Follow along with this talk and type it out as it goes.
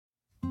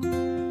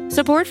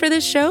Support for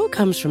this show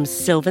comes from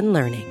Sylvan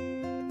Learning.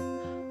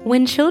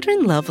 When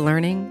children love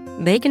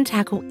learning, they can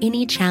tackle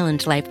any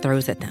challenge life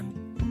throws at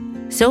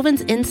them.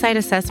 Sylvan's Insight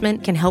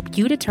Assessment can help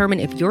you determine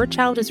if your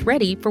child is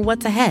ready for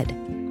what's ahead.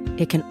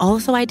 It can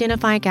also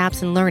identify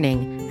gaps in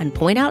learning and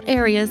point out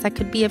areas that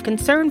could be of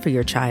concern for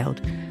your child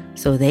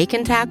so they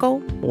can tackle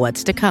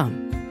what's to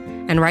come.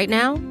 And right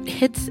now,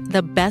 it's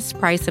the best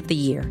price of the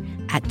year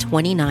at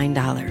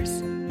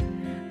 $29.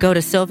 Go to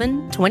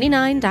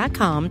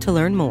sylvan29.com to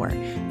learn more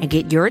and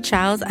get your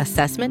child's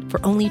assessment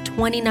for only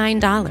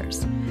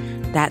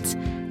 $29. That's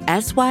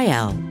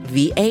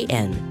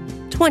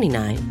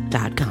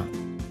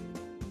SYLVAN29.com.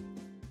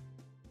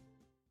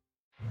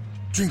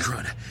 Drink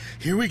run.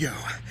 Here we go.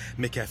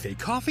 McCafe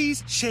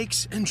coffees,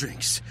 shakes, and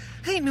drinks.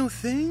 Ain't no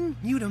thing.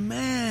 You the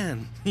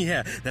man.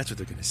 Yeah, that's what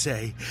they're gonna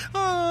say.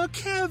 Oh,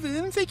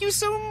 Kevin, thank you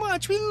so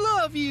much. We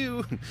love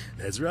you.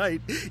 That's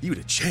right. You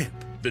the champ.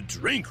 The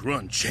drink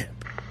run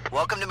champ.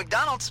 Welcome to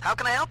McDonald's. How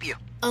can I help you?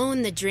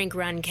 Own the drink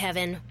run,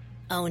 Kevin.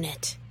 Own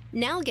it.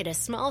 Now get a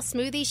small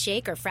smoothie,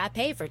 shake, or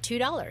frappe for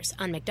 $2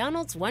 on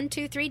McDonald's $1,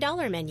 $2,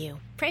 $3 menu.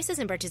 Prices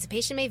and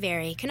participation may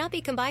vary. Cannot be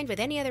combined with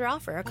any other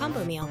offer or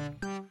combo meal.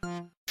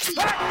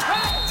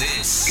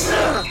 This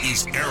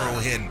is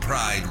Arrowhead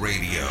Pride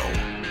Radio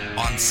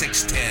on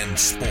 610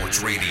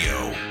 Sports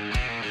Radio.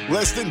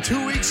 Less than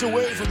 2 weeks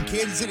away from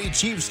Kansas City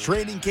Chiefs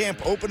training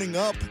camp opening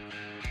up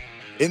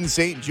in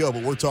St. Joe,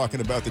 but we're talking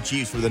about the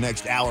Chiefs for the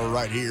next hour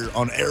right here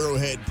on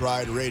Arrowhead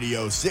Pride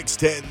Radio,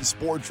 610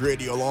 Sports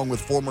Radio, along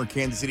with former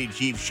Kansas City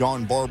Chiefs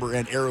Shawn Barber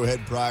and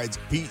Arrowhead Pride's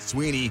Pete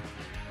Sweeney.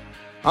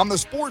 I'm the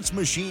sports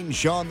machine,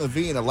 Sean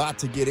Levine. A lot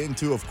to get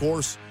into, of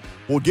course.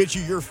 We'll get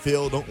you your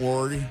fill, don't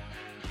worry,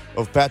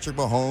 of Patrick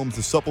Mahomes.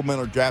 The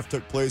supplemental draft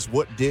took place.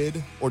 What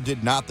did or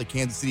did not the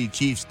Kansas City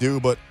Chiefs do?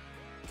 But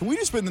can we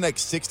just spend the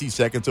next 60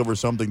 seconds over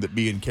something that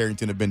me and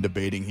Carrington have been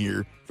debating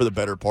here for the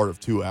better part of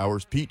 2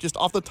 hours? Pete, just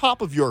off the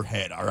top of your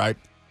head, all right?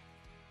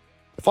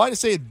 If I had to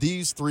say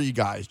these three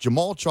guys,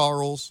 Jamal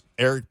Charles,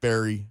 Eric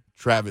Berry,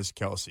 Travis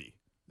Kelce,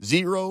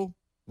 0,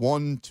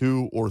 1,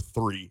 2, or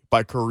 3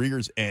 by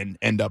career's end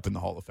up in the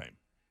Hall of Fame.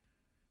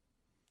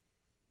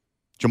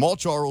 Jamal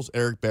Charles,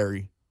 Eric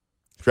Berry,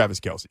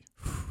 Travis Kelce.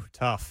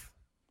 Tough.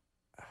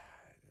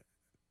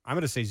 I'm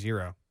going to say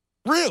 0.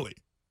 Really?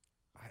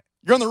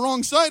 You're on the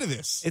wrong side of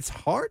this. It's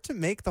hard to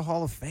make the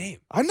Hall of Fame.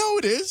 I know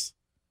it is.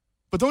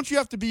 But don't you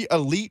have to be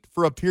elite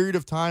for a period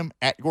of time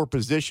at your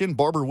position?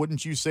 Barber,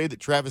 wouldn't you say that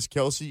Travis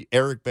Kelce,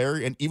 Eric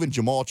Berry, and even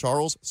Jamal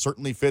Charles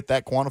certainly fit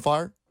that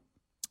quantifier?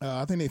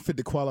 I think they fit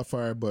the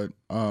qualifier, but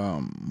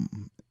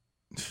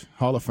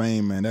Hall of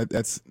Fame, man,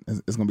 it's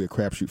going to be a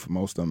crapshoot for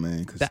most of them,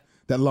 man, because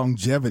that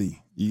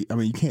longevity, you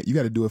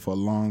got to do it for a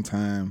long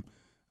time.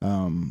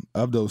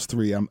 Of those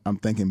three, I'm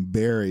thinking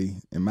Barry,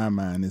 in my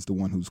mind, is the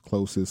one who's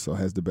closest, so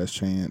has the best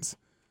chance.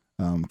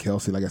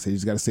 Kelce, like I said, you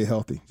just got to stay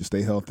healthy. Just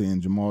stay healthy.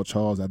 And Jamal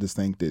Charles, I just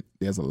think that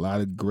there's a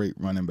lot of great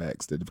running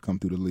backs that have come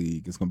through the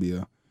league. It's going to be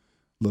a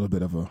little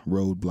bit of a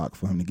roadblock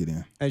for him to get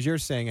in. As you're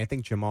saying, I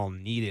think Jamal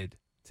needed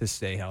to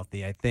stay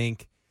healthy. I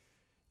think,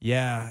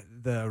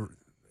 the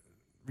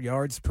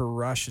yards per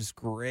rush is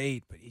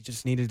great, but he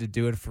just needed to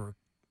do it for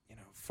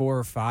 4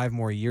 or 5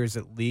 more years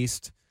at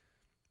least.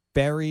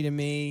 Barry, to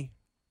me,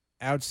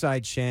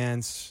 outside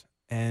chance,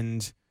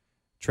 and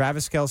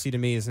Travis Kelce, to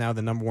me, is now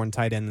the number 1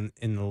 tight end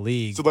in the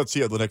league. So let's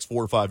see how the next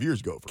 4 or 5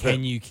 years go for him.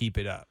 Can you keep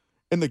it up?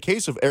 In the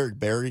case of Eric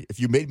Berry, if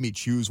you made me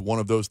choose one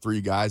of those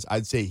 3 guys,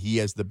 I'd say he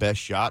has the best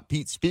shot.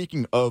 Pete,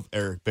 speaking of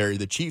Eric Berry,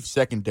 the Chiefs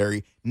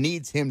secondary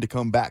needs him to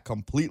come back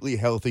completely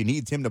healthy,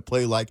 needs him to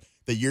play like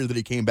the year that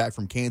he came back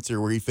from cancer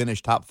where he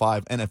finished top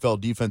 5 NFL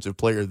Defensive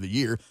Player of the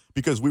Year,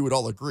 because we would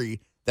all agree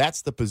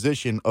that's the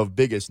position of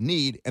biggest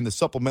need, and the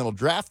supplemental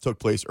draft took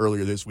place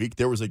earlier this week.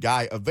 There was a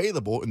guy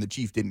available, and the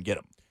Chiefs didn't get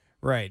him.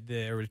 Right.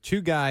 There were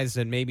 2 guys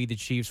that maybe the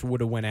Chiefs would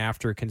have went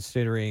after,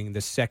 considering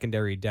the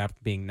secondary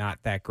depth being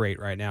not that great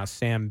right now.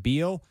 Sam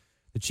Beal,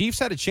 the Chiefs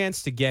had a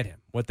chance to get him.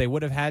 What they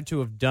would have had to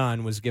have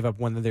done was give up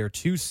one of their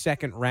 2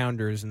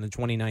 second-rounders in the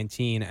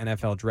 2019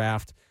 NFL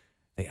Draft.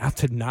 They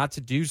opted not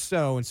to do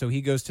so, and so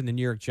he goes to the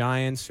New York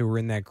Giants, who were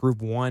in that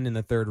Group 1 in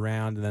the 3rd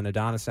round, and then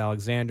Adonis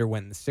Alexander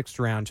went in the 6th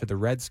round to the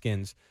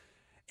Redskins.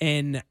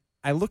 And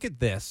I look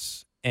at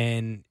this,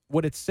 and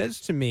what it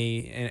says to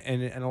me,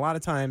 and a lot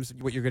of times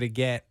what you're going to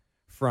get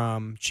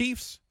from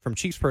Chiefs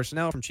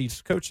personnel, from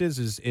Chiefs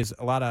coaches, is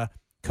a lot of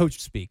coach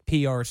speak,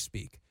 PR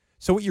speak.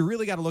 So what you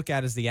really got to look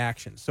at is the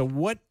action. So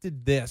what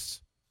did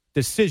this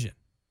decision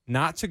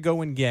not to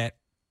go and get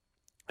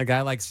a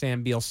guy like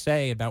Sam Beal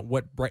say about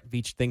what Brett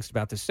Veach thinks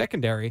about the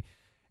secondary?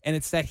 And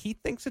it's that he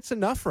thinks it's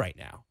enough right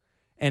now.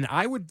 And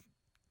I would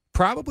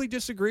probably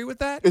disagree with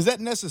that. Is that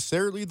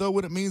necessarily, though,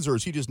 what it means, or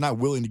is he just not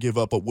willing to give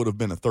up what would have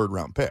been a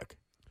 3rd-round pick?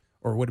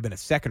 Or would have been a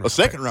second-round pick.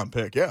 A second-round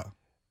pick, yeah.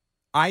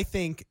 I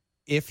think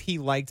if he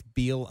liked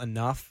Beal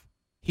enough,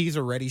 he's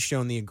already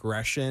shown the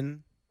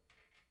aggression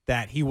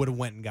that he would have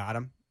went and got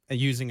him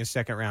using a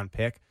second-round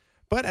pick.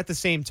 But at the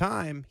same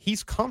time,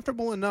 he's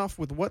comfortable enough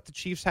with what the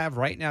Chiefs have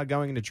right now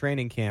going into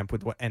training camp.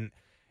 And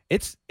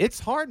it's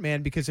hard,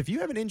 man, because if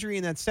you have an injury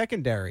in that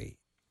secondary,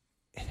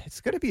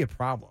 it's going to be a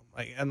problem.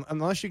 Like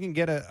unless you can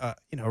get a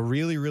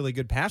really, really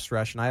good pass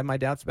rush, and I have my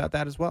doubts about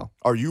that as well.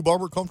 Are you,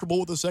 Barber, comfortable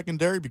with the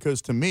secondary?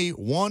 Because to me,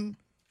 one,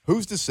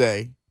 who's to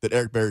say that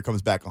Eric Berry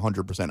comes back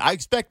 100%? I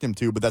expect him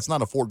to, but that's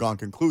not a foregone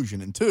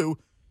conclusion. And two,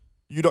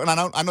 you don't.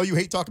 And I know you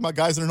hate talking about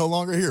guys that are no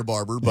longer here,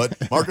 Barber,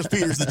 but Marcus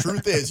Peters, the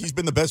truth is, he's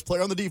been the best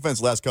player on the defense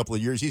the last couple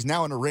of years. He's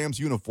now in a Rams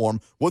uniform.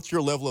 What's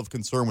your level of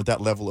concern with that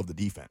level of the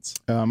defense?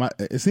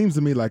 It seems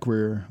to me like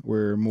we're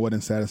more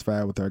than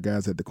satisfied with our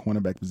guys at the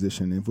cornerback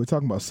position. If we're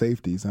talking about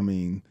safeties, I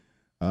mean,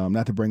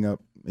 not to bring up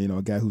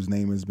a guy whose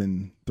name has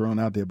been thrown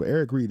out there, but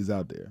Eric Reed is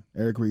out there.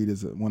 Eric Reed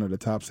is one of the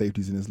top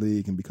safeties in this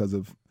league, and because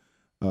of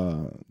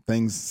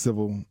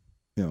civil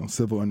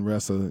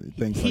unrest or things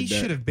like that, he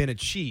should have been a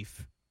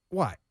Chief.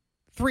 What?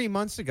 3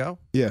 months ago.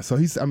 Yeah, so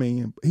he's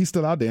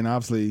still out there, and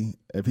obviously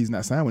if he's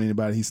not signed with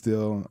anybody, he's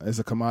still, it's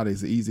a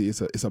commodity,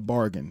 it's a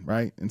bargain,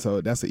 right? And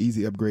so that's an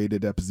easy upgrade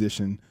at that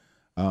position.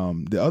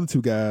 The other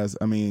two guys,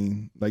 I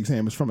mean, like you're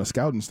saying, it's from a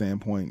scouting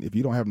standpoint. If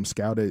you don't have them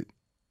scouted,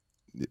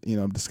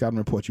 the scouting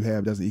report you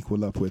have doesn't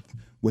equal up with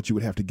what you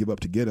would have to give up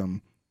to get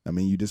them. I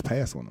mean, you just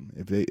pass on them.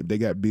 If they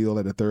got Bill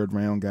at a 3rd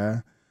round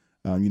guy,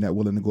 you're not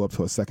willing to go up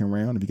to a 2nd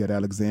round. If you got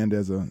Alexander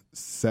as a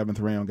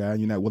 7th round guy,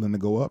 you're not willing to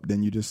go up,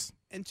 then you just.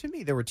 And to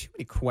me, there were too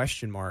many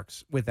question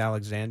marks with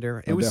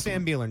Alexander. It was definitely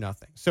Sam Beal or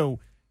nothing. So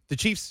the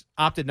Chiefs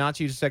opted not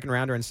to use a 2nd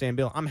rounder and Sam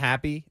Beal. I'm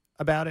happy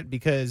about it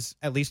because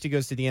at least he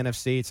goes to the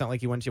NFC. It's not like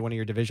he went to one of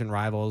your division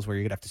rivals where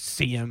you're going to have to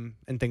see him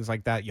and things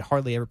like that. You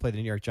hardly ever play the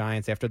New York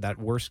Giants after that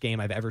worst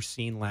game I've ever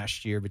seen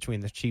last year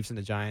between the Chiefs and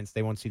the Giants.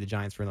 They won't see the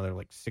Giants for another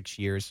 6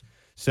 years.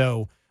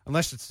 So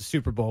unless it's the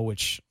Super Bowl,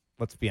 which,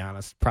 let's be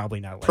honest,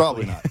 probably not likely.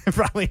 Probably not.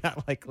 Probably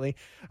not likely.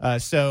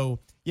 So,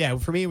 yeah,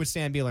 for me, it was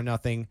Sam Beal or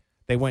nothing.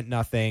 They went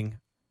nothing.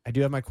 I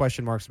do have my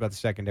question marks about the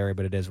secondary,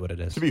 but it is what it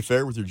is. To be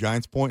fair with your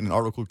Giants point, an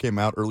article came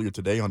out earlier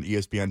today on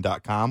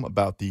ESPN.com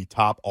about the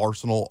top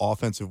arsenal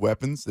offensive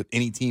weapons that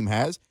any team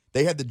has.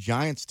 They had the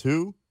Giants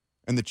 2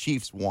 and the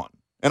Chiefs 1.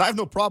 And I have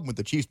no problem with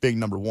the Chiefs being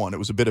number 1. It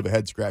was a bit of a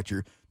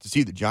head-scratcher to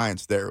see the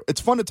Giants there.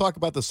 It's fun to talk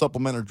about the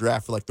supplemental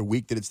draft for the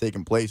week that it's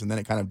taken place, and then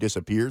it kind of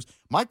disappears.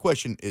 My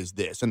question is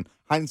this, and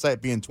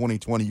hindsight being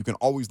 2020, you can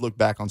always look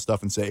back on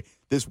stuff and say,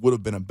 this would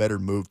have been a better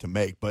move to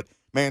make. But,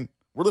 man,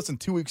 we're less than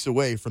 2 weeks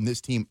away from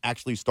this team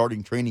actually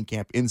starting training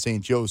camp in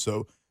St. Joe,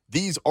 so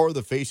these are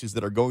the faces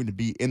that are going to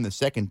be in the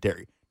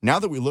secondary. Now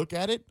that we look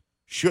at it,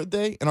 should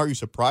they, and are you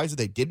surprised that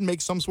they didn't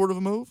make some sort of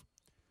a move?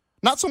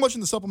 Not so much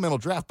in the supplemental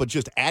draft, but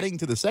just adding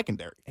to the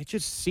secondary. It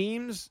just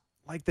seems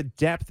like the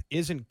depth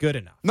isn't good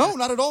enough. No,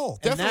 not at all.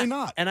 Definitely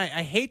not. And I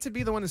hate to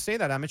be the one to say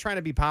that. I'm trying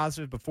to be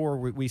positive before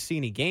we see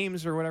any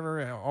games or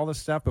whatever, all this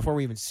stuff, before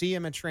we even see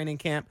him at training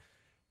camp.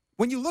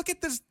 When you look at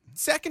this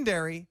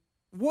secondary,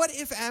 what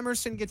if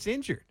Emerson gets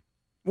injured?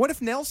 What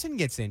if Nelson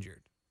gets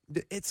injured?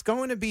 It's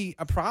going to be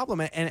a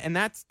problem, and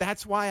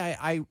that's why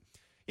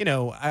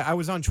I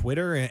was on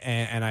Twitter,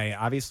 and I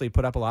obviously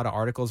put up a lot of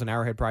articles on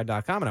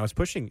arrowheadpride.com, and I was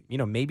pushing,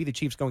 maybe the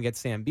Chiefs go and get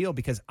Sam Beal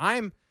because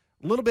I'm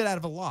a little bit out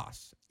of a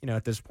loss,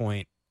 at this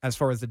point as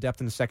far as the depth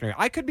in the secondary.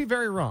 I could be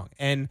very wrong,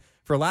 and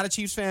for a lot of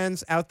Chiefs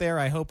fans out there,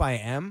 I hope I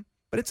am,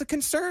 but it's a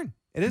concern.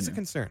 It is a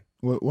concern.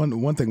 Well,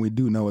 one thing we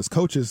do know is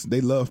coaches, they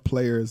love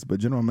players,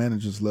 but general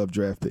managers love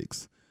draft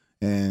picks.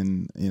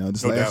 And,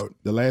 the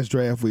last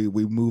draft, we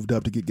moved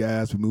up to get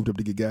guys. We moved up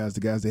to get guys, the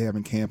guys they have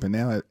in camp. And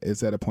now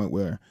it's at a point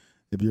where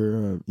if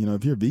you're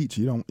Veach,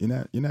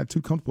 you're not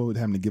too comfortable with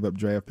having to give up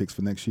draft picks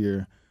for next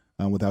year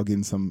without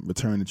getting some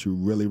return that you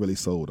really, really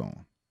sold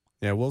on.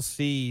 Yeah, we'll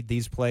see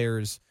these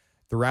players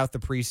throughout the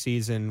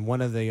preseason.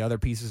 One of the other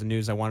pieces of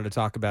news I wanted to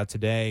talk about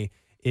today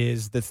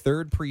is the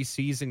 3rd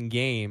preseason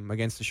game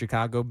against the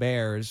Chicago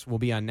Bears will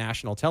be on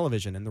national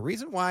television. And the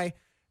reason why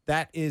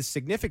that is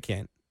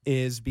significant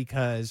is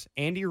because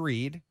Andy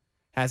Reid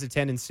has a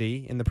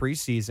tendency in the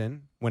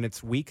preseason, when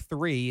it's week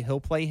 3, he'll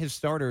play his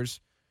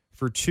starters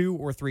for 2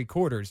 or 3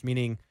 quarters,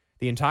 meaning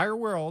the entire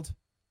world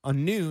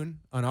on noon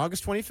on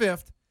August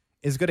 25th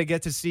is going to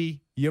get to see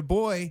your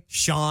boy,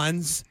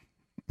 Sean's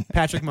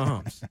Patrick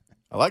Mahomes.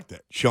 I like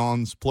that.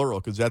 Sean's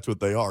plural, because that's what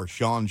they are.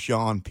 Sean,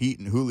 Pete,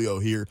 and Julio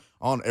here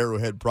on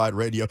Arrowhead Pride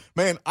Radio.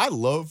 Man, I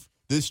love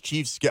this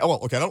Chiefs schedule. Well,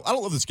 okay, I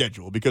don't love the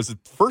schedule because the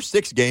first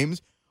 6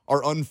 games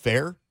are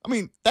unfair. I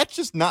mean, that's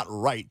just not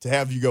right to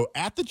have you go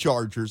at the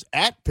Chargers,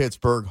 at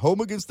Pittsburgh,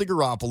 home against the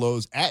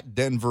Garoppolos, at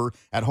Denver,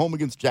 at home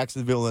against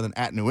Jacksonville, and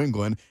at New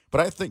England.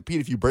 But I think, Pete,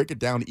 if you break it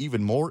down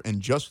even more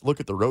and just look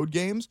at the road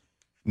games,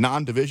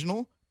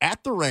 non-divisional,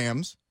 at the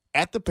Rams,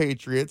 at the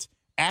Patriots,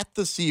 at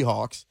the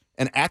Seahawks,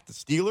 and at the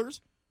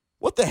Steelers,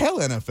 what the hell,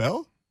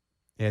 NFL?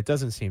 Yeah, it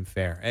doesn't seem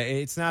fair.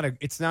 It's not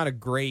a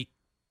great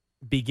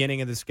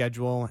beginning of the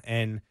schedule,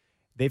 and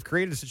they've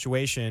created a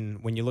situation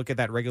when you look at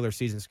that regular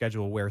season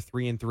schedule where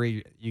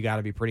 3-3 you got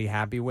to be pretty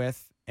happy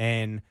with.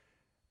 And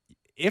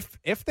if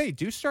they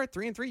do start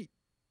 3-3,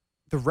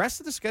 the rest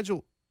of the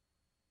schedule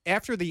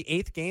after the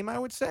 8th game, I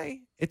would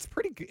say it's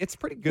pretty good.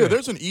 Yeah,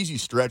 there's an easy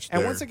stretch there.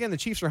 And once again, the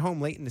Chiefs are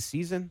home late in the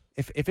season.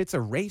 If it's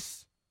a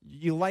race,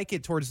 you like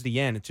it towards the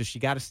end. It's just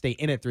you got to stay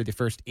in it through the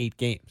first 8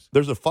 games.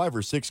 There's a 5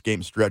 or 6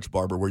 game stretch,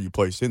 Barber, where you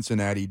play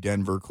Cincinnati,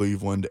 Denver,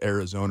 Cleveland,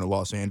 Arizona,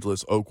 Los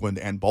Angeles, Oakland,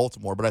 and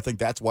Baltimore. But I think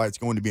that's why it's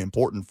going to be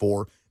important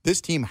for this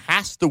team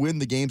has to win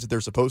the games that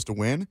they're supposed to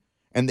win,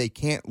 and they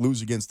can't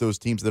lose against those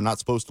teams they're not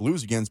supposed to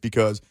lose against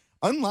because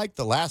unlike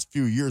the last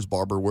few years,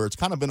 Barber, where it's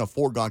kind of been a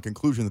foregone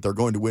conclusion that they're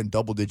going to win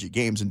double-digit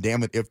games, and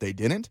damn it if they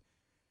didn't,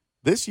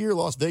 this year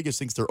Las Vegas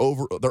thinks they're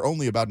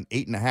only about an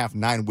 8.5,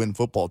 9-win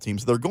football team,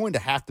 so they're going to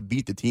have to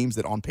beat the teams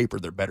that on paper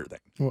they're better than.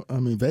 Well, I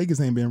mean,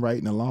 Vegas ain't been right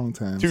in a long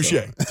time. Touche.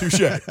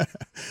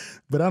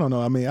 But I don't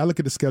know. I mean, I look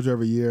at the schedule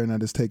every year, and I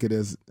just take it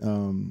as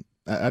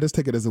I just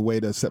take it as a way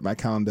to set my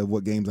calendar of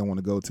what games I want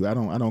to go to. I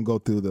don't go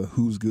through the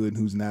who's good and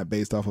who's not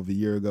based off of a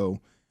year ago.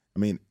 I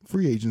mean,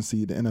 free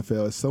agency, the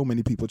NFL, is so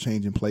many people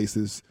changing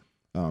places,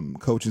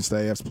 coaching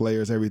staffs,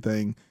 players,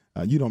 everything.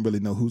 You don't really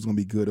know who's going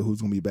to be good or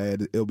who's going to be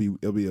bad. It'll be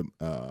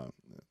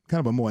kind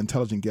of a more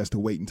intelligent guess to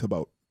wait until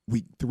about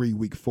week 3,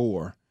 week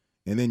 4,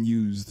 and then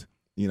use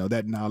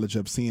that knowledge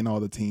of seeing all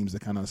the teams to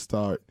kind of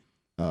start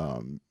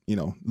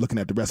looking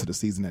at the rest of the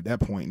season at that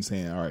point and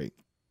saying, all right,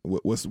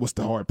 what's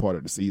the hard part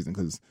of the season?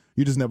 Because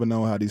you just never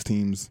know how these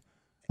teams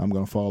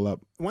going to fall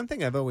up. One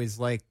thing I've always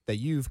liked that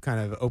you've kind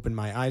of opened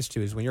my eyes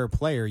to is when you're a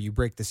player, you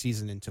break the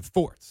season into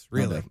fourths,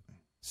 really. Okay.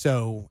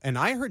 So, and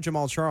I heard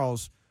Jamal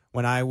Charles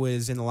when I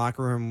was in the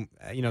locker room,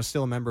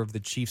 still a member of the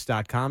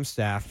Chiefs.com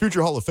staff.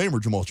 Future Hall of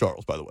Famer Jamal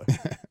Charles, by the way.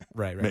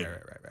 Right.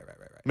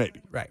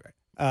 Maybe. Right.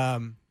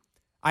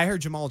 I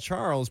heard Jamal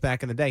Charles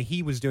back in the day.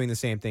 He was doing the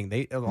same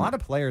thing. A lot of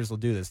players will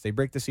do this. They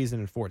break the season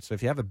in fourths. So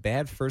if you have a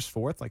bad first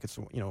fourth, like it's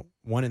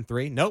 1 and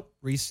 3, nope,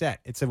 reset.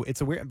 It's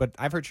a weird. But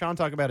I've heard Shawn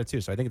talk about it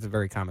too. So I think it's a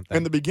very common thing.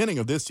 And the beginning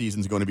of this season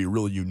is going to be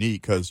really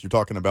unique because you're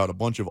talking about a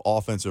bunch of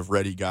offensive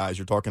ready guys.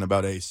 You're talking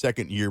about a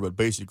second year, but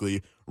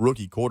basically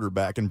rookie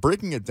quarterback. And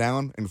breaking it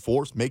down in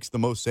fourths makes the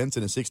most sense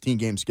in a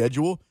 16-game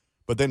schedule.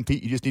 But then,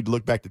 Pete, you just need to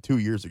look back to 2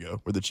 years ago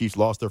where the Chiefs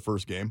lost their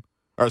first game.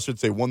 Or I should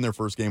say won their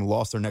first game,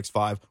 lost their next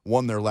 5,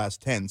 won their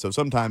last 10. So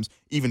sometimes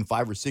even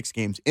 5 or 6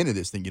 games into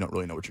this thing, you don't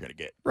really know what you're going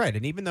to get. Right,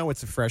 and even though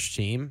it's a fresh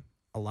team,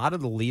 a lot of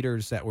the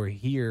leaders that were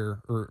here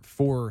or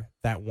for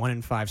that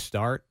 1-5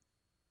 start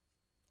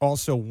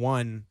also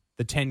won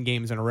the 10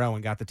 games in a row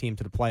and got the team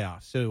to the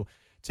playoffs. So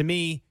to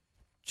me,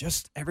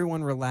 just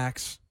everyone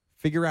relax.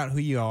 Figure out who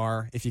you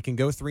are. If you can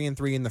go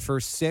 3-3 in the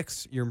first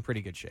 6, you're in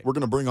pretty good shape. We're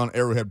going to bring on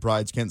Arrowhead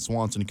Pride's Kent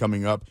Swanson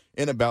coming up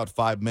in about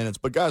 5 minutes.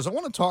 But, guys, I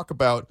want to talk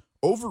about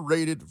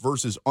overrated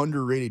versus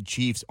underrated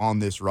Chiefs on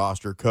this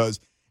roster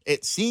because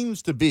it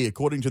seems to be,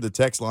 according to the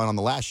text line on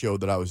the last show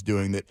that I was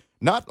doing, that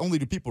not only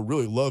do people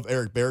really love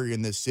Eric Berry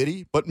in this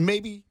city, but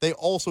maybe they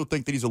also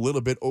think that he's a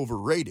little bit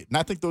overrated. And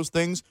I think those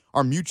things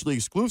are mutually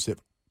exclusive.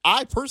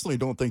 I personally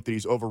don't think that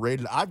he's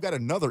overrated. I've got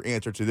another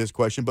answer to this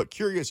question, but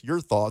curious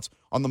your thoughts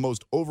on the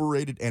most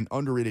overrated and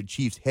underrated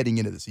Chiefs heading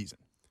into the season.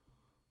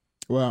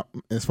 Well,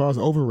 as far as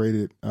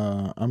overrated,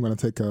 I'm going to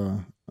take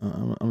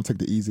I'm going to take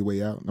the easy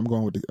way out. I'm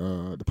going with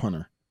the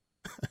punter.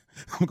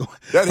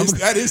 That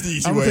is the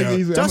easy way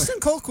out. Dustin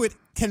Colquitt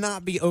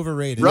cannot be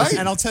overrated, right?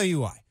 And I'll tell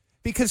you why.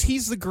 Because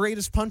he's the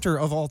greatest punter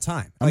of all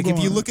time.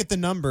 If you look at the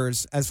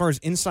numbers as far as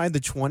inside the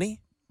 20,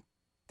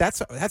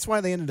 that's why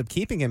they ended up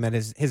keeping him at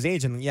his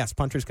age. And yes,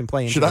 punters can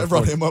play. Should I have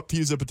brought him up to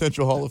use a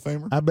potential Hall of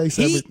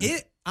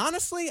Famer?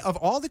 Honestly, of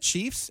all the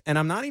Chiefs, and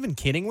I'm not even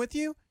kidding with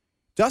you,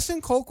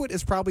 Dustin Colquitt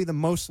is probably the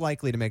most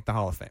likely to make the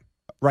Hall of Fame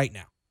right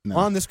now. No.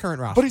 On this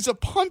current roster. But he's a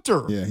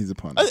punter. Yeah, he's a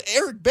punter.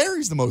 Eric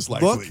Berry's the most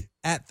likely. Look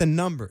at the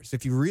numbers.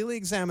 If you really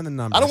examine the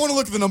numbers. I don't want to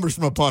look at the numbers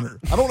from a punter.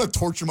 I don't want to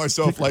torture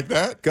myself like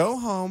that. Go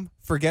home,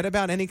 forget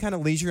about any kind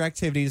of leisure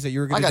activities that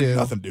you were going to do. I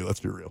got nothing to do, let's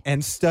be real.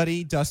 And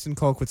study Dustin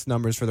Colquitt's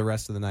numbers for the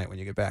rest of the night when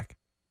you get back.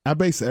 I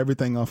base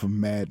everything off of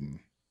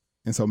Madden.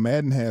 And so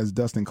Madden has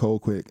Dustin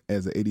Colquitt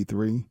as an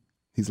 83.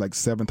 He's like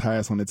 7th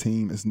highest on the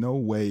team. There's no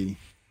way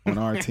on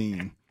our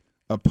team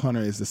a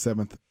punter is the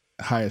 7th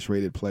highest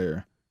rated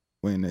player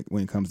when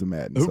it comes to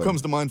Madden. Who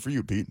comes to mind for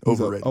you, Pete?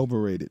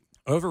 Overrated.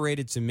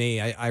 Overrated to me.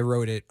 I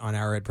wrote it on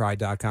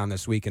arrowheadpride.com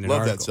this week in an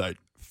article. Love that site.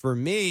 For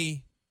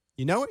me,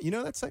 you know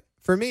that site?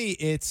 For me,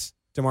 it's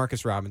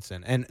Demarcus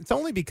Robinson. And it's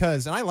only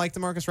because, and I like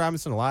Demarcus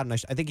Robinson a lot, and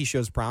I think he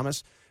shows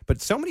promise,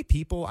 but so many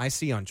people I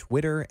see on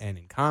Twitter and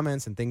in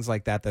comments and things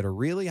like that are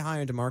really high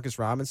on Demarcus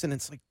Robinson.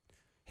 It's like,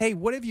 hey,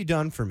 what have you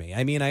done for me?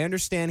 I mean, I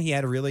understand he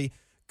had a really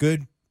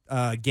good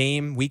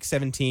game, week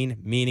 17,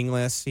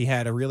 meaningless. He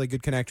had a really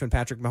good connection with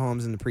Patrick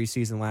Mahomes in the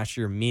preseason last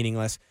year,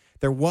 meaningless.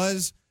 There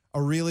was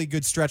a really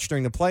good stretch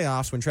during the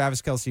playoffs when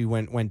Travis Kelce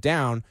went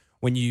down,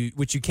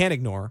 which you can't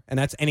ignore, and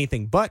that's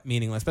anything but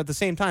meaningless. But at the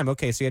same time,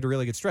 okay, so he had a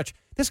really good stretch.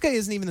 This guy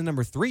isn't even the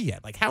number 3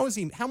 yet. Like, how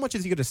much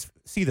is he going to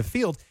see the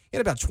field? He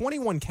had about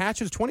 21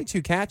 catches,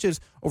 22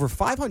 catches, over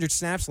 500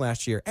 snaps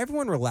last year.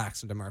 Everyone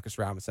relax on Demarcus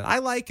Robinson. I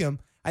like him.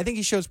 I think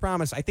he shows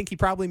promise. I think he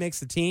probably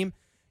makes the team.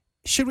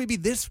 should we be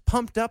this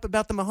pumped up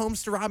about the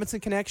Mahomes to Robinson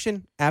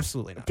connection?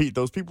 Absolutely not. Pete,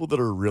 those people that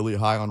are really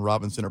high on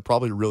Robinson are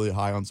probably really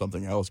high on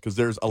something else because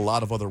there's a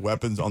lot of other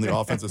weapons on the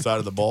offensive side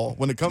of the ball.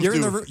 When it comes you're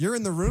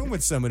in the room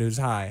with someone who's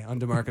high on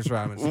DeMarcus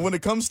Robinson. When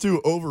it comes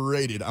to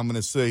overrated, I'm going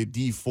to say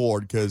D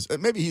Ford because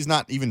maybe he's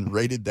not even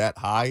rated that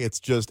high. It's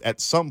just at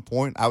some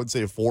point, I would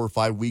say 4 or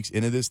 5 weeks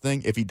into this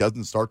thing, if he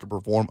doesn't start to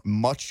perform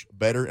much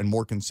better and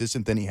more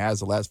consistent than he has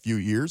the last few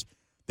years,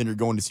 then you're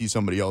going to see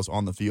somebody else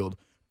on the field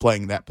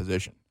playing that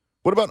position.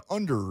 What about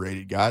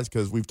underrated, guys?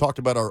 Because we've talked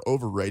about our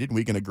overrated, and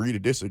we can agree to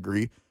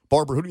disagree.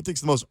 Barber, who do you think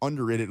is the most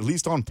underrated, at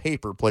least on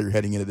paper, player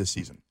heading into this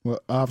season? Well,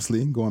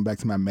 obviously, going back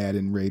to my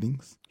Madden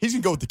ratings. He's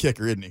going to go with the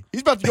kicker, isn't he?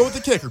 He's about to go with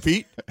the kicker,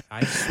 Pete.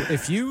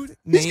 If you he's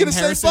name gonna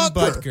Harrison say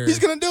Butker. He's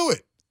going to do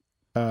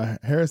it.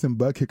 Harrison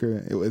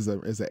Butker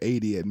is an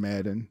 80 at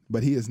Madden,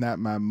 but he is not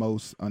my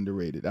most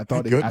underrated. I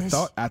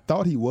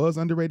thought he was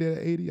underrated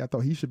at 80. I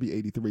thought he should be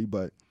 83,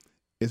 but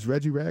it's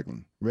Reggie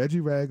Ragland. Reggie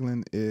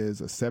Ragland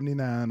is a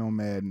 79 on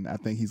Madden. I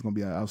think he's going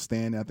to be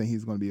outstanding. I think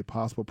he's going to be a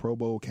possible Pro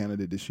Bowl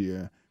candidate this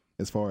year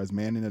as far as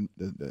manning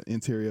the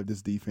interior of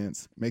this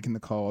defense, making the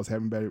calls,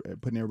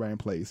 putting everybody in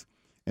place.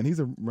 And he's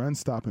a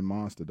run-stopping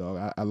monster,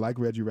 dog. I like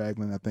Reggie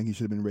Ragland. I think he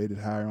should have been rated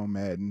higher on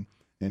Madden,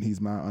 and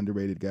he's my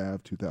underrated guy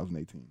of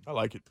 2018. I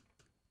like it.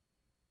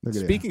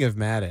 Speaking of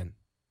Madden,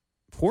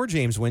 poor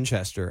James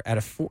Winchester at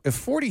a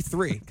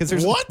 43. Because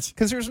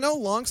there's no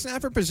long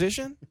snapper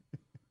position.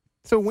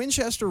 So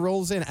Winchester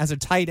rolls in as a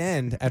tight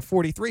end at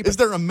 43. Is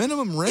there a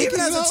minimum ranking? Even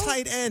as a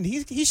tight end,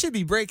 he should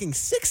be breaking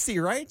 60,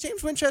 right?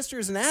 James Winchester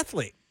is an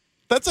athlete.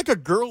 That's like a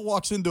girl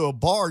walks into a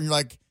bar and you're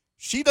like,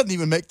 she doesn't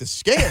even make the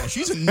scale.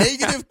 She's a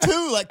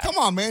 -2. Like, come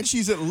on, man.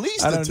 She's at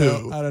least a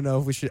 2. I don't know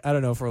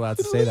if we're allowed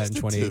to say that in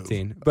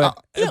 2018.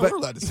 But we're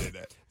allowed to say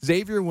that.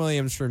 Xavier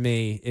Williams for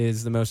me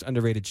is the most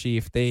underrated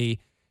Chief.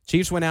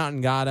 Chiefs went out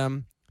and got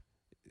him.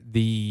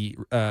 The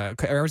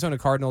Arizona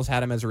Cardinals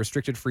had him as a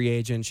restricted free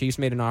agent. Chiefs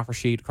made an offer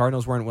sheet.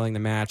 Cardinals weren't willing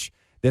to match.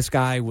 This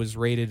guy was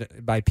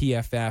rated by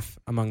PFF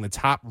among the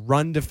top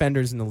run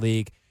defenders in the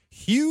league.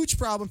 Huge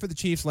problem for the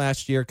Chiefs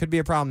last year. Could be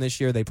a problem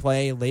this year. They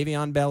play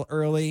Le'Veon Bell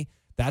early.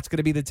 That's going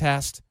to be the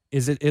test.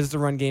 Is the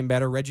run game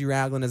better? Reggie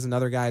Ragland is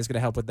another guy who's going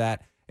to help with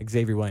that.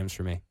 Xavier Williams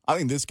for me. I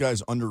think this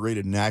guy's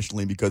underrated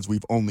nationally because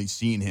we've only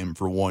seen him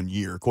for 1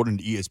 year. According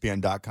to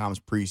ESPN.com's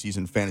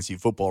preseason fantasy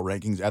football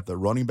rankings at the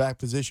running back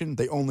position,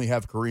 they only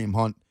have Kareem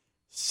Hunt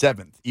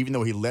 7th, even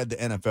though he led the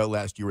NFL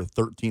last year with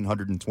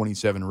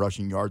 1,327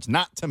 rushing yards,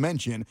 not to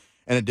mention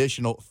an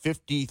additional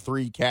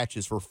 53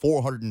 catches for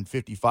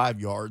 455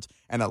 yards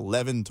and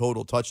 11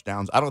 total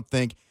touchdowns. I don't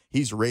think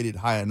he's rated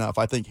high enough.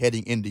 I think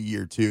heading into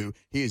year 2,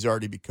 he has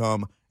already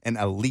become an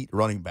elite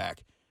running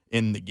back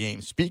in the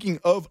game. Speaking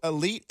of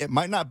elite, it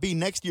might not be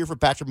next year for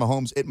Patrick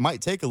Mahomes. It might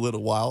take a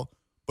little while,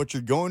 but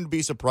you're going to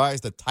be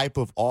surprised the type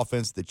of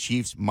offense the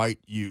Chiefs might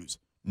use.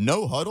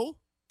 No huddle?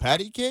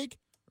 Patty cake?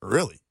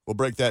 Really? We'll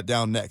break that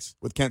down next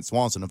with Kent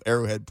Swanson of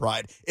Arrowhead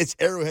Pride. It's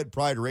Arrowhead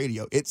Pride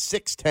Radio. It's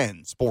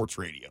 610 Sports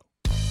Radio.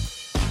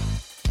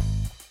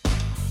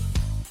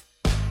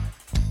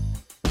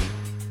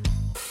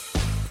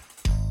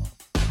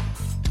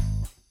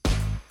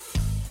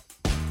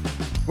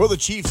 Well, the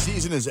Chiefs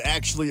season is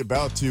actually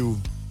about to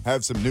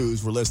have some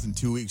news. We're less than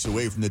 2 weeks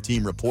away from the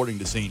team reporting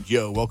to St.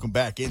 Joe. Welcome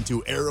back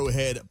into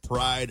Arrowhead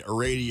Pride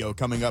Radio.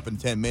 Coming up in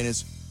 10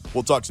 minutes,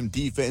 we'll talk some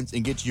defense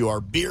and get you our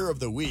beer of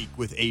the week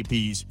with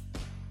AP's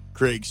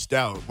Craig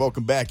Stout.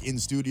 Welcome back in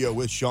studio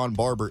with Shawn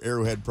Barber,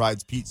 Arrowhead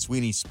Pride's Pete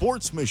Sweeney,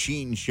 Sports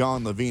Machine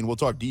Shawn Levine. We'll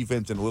talk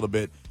defense in a little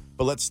bit,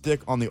 but let's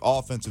stick on the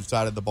offensive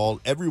side of the ball.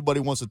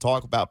 Everybody wants to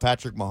talk about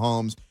Patrick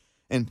Mahomes.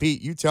 And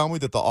Pete, you tell me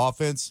that the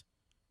offense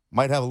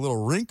might have a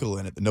little wrinkle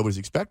in it that nobody's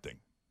expecting.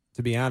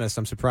 To be honest,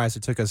 I'm surprised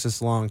it took us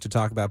this long to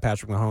talk about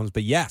Patrick Mahomes.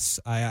 But yes,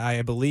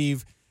 I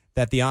believe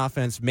that the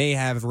offense may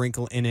have a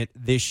wrinkle in it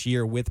this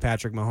year with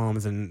Patrick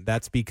Mahomes. And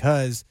that's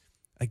because,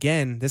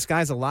 again, this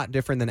guy's a lot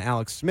different than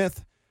Alex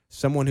Smith,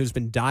 someone who's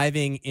been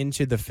diving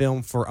into the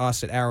film for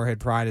us at Arrowhead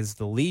Pride as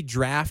the lead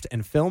draft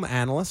and film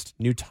analyst,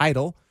 new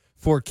title,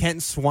 for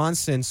Kent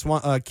Swanson.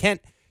 Kent,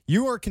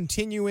 you are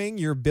continuing,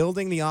 you're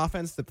building the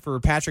offense for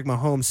Patrick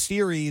Mahomes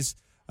series.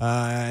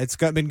 It's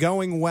been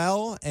going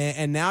well,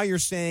 and now you're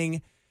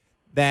saying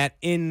that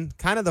in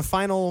kind of the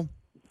final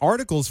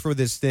articles for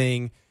this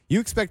thing, you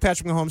expect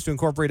Patrick Mahomes to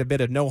incorporate a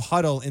bit of no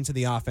huddle into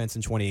the offense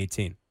in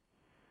 2018.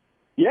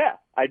 Yeah,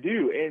 I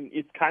do, and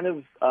it's kind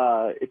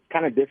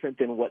of different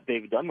than what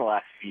they've done the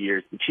last few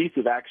years. The Chiefs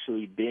have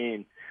actually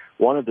been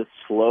one of the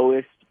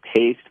slowest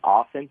paced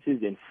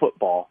offenses in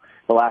football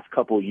the last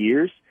couple of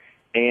years,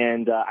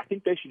 and I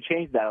think they should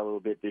change that a little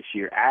bit this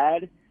year.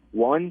 Add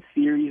one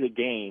series a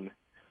game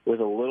with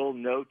a little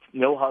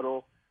no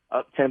huddle,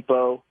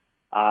 up-tempo,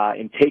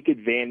 and take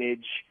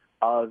advantage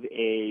of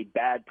a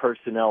bad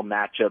personnel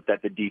matchup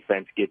that the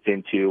defense gets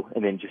into,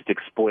 and then just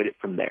exploit it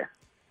from there.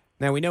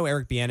 Now, we know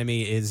Eric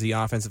Bieniemy is the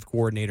offensive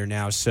coordinator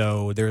now,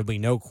 so there will be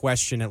no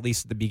question, at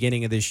least at the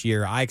beginning of this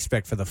year, I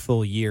expect for the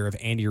full year of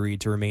Andy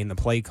Reid to remain the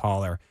play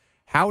caller.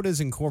 How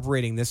does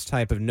incorporating this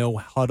type of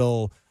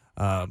no-huddle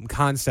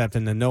concept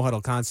and the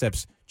no-huddle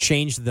concepts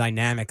change the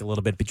dynamic a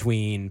little bit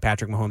between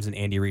Patrick Mahomes and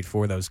Andy Reid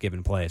for those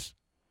given plays?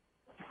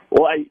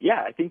 Well,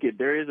 I think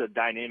there is a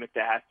dynamic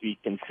that has to be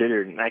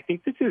considered, and I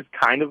think this is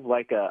kind of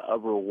like a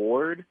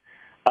reward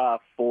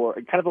for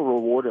kind of a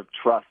reward of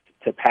trust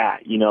to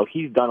Pat. You know,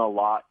 he's done a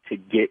lot to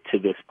get to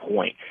this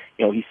point.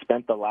 You know, he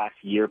spent the last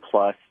year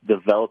plus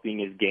developing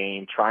his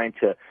game, trying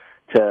to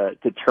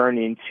turn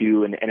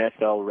into an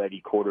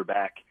NFL-ready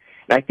quarterback.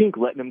 And I think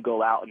letting him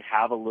go out and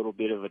have a little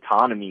bit of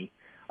autonomy,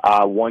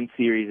 one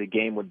series a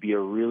game would be a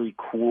really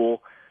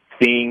cool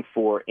thing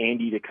for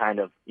Andy to kind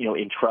of, you know,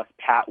 entrust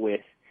Pat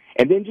with.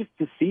 And then just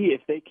to see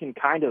if they can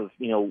kind of,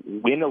 you know,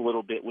 win a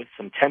little bit with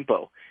some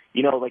tempo.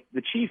 You know, like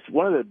the Chiefs,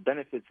 one of the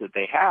benefits that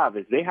they have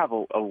is they have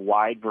a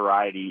wide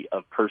variety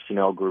of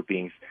personnel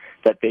groupings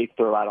that they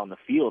throw out on the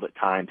field at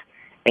times.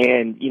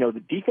 And, you know, the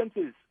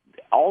defenses,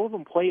 all of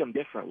them play them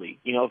differently.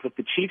 You know, if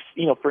the Chiefs,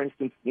 you know, for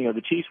instance, you know,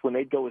 the Chiefs, when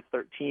they'd go with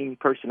 13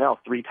 personnel,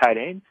 3 tight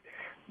ends,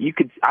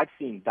 I've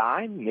seen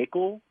dime,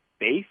 nickel,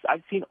 base.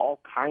 I've seen all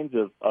kinds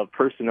of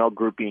personnel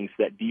groupings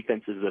that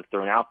defenses have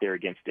thrown out there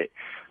against it.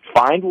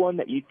 Find one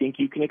that you think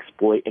you can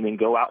exploit and then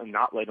go out and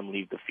not let them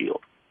leave the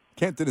field.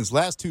 Kent, in his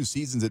last 2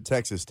 seasons at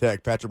Texas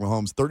Tech, Patrick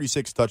Mahomes,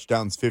 36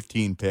 touchdowns,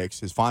 15 picks.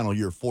 His final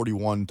year,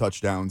 41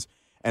 touchdowns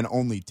and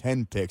only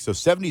 10 picks. So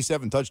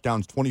 77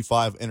 touchdowns,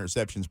 25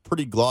 interceptions.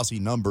 Pretty glossy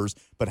numbers.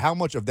 But how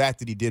much of that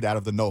did he did out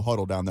of the no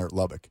huddle down there at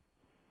Lubbock?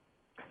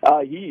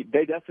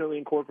 They definitely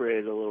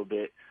incorporated a little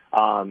bit.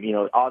 You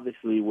know,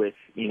 obviously with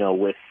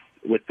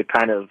the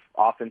kind of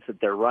offense that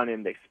they're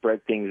running, they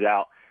spread things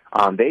out.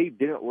 They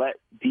didn't let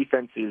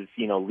defenses,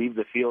 you know, leave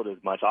the field as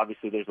much.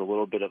 Obviously, there's a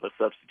little bit of a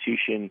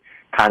substitution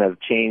kind of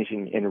change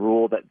in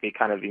rule that they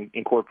kind of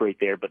incorporate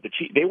there. But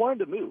they wanted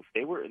to move.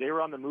 They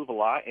were on the move a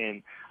lot,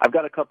 and I've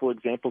got a couple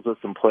examples of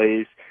some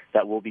plays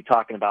that we'll be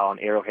talking about on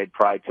Arrowhead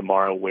Pride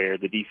tomorrow where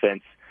the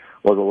defense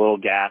was a little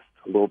gassed,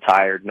 a little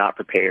tired, not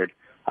prepared.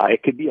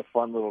 It could be a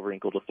fun little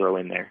wrinkle to throw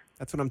in there.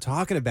 That's what I'm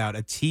talking about.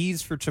 A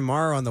tease for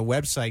tomorrow on the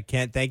website,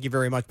 Kent. Thank you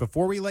very much.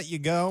 Before we let you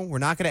go, we're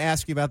not going to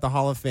ask you about the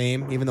Hall of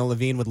Fame, even though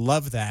Levine would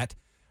love that.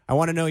 I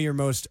want to know your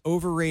most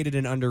overrated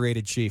and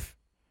underrated Chief.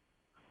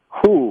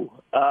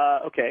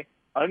 Okay.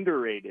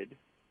 Underrated.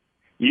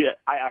 Yeah,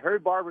 I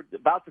heard Barber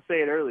about to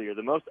say it earlier.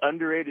 The most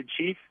underrated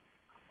Chief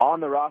on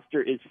the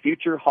roster is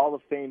future Hall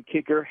of Fame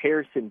kicker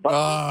Harrison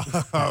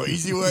Butker. Oh,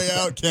 easy way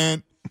out,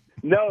 Kent.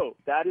 No,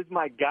 that is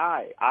my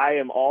guy. I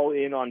am all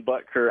in on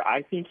Butker.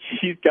 I think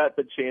he's got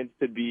the chance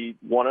to be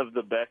one of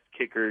the best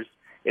kickers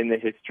in the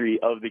history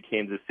of the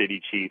Kansas City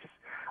Chiefs.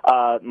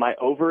 My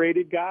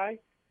overrated guy,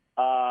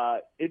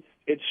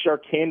 it's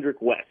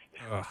Sharkandrick West.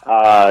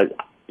 I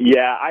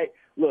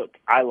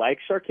like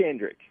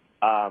Sharkandrick.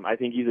 I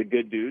think he's a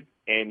good dude,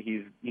 and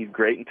he's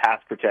great in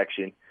pass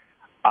protection.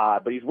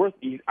 But I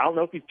don't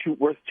know if he's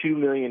worth $2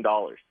 million.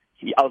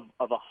 Of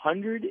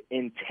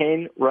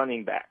 110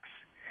 running backs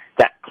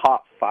that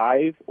caught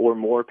 5 or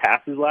more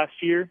passes last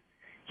year,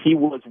 he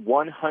was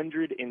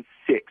 106th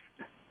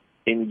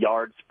in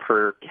yards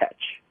per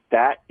catch.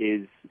 That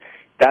is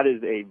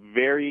a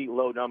very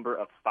low number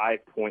of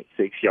 5.6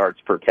 yards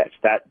per catch.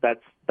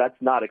 That's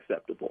not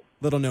acceptable.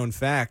 Little known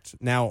fact,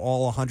 now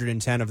all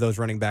 110 of those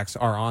running backs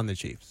are on the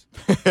Chiefs.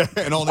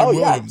 And all named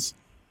Williams.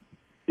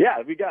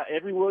 Yeah, we got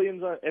every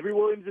Williams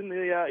in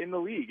the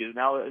league is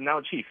now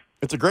a Chief.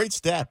 It's a great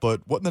stat,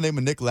 but what in the name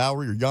of Nick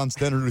Lowry or Jan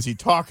Stenner is he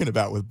talking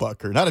about with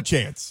Butker? Not a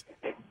chance.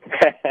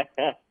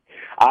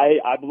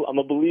 I'm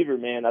a believer,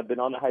 man. I've been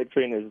on the hype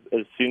train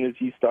as soon as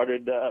he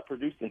started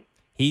producing.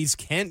 He's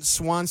Kent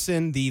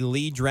Swanson, the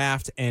lead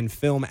draft and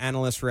film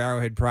analyst for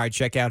Arrowhead Pride.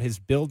 Check out his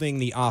Building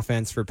the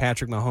Offense for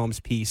Patrick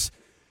Mahomes piece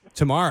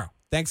tomorrow.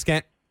 Thanks,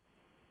 Kent.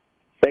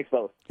 Thanks,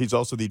 fellas. He's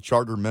also the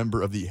charter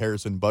member of the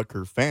Harrison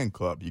Butker fan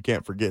club. You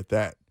can't forget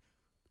that.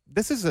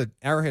 This is an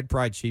Arrowhead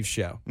Pride Chiefs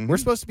show. Mm-hmm. We're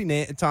supposed to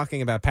be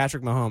talking about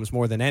Patrick Mahomes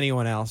more than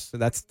anyone else.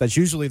 That's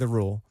usually the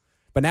rule.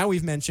 But now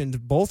we've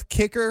mentioned both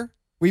kicker.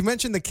 We've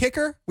mentioned the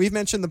kicker. We've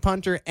mentioned the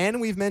punter.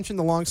 And we've mentioned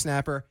the long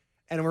snapper.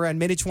 And we're at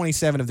minute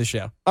 27 of the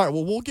show. All right,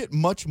 well, we'll get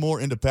much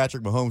more into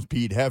Patrick Mahomes,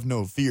 Pete. Have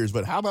no fears.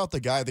 But how about the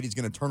guy that he's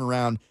going to turn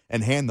around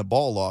and hand the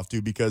ball off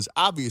to? Because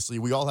obviously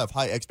we all have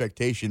high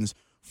expectations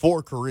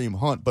for Kareem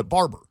Hunt. But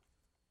Barber,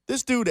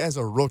 this dude as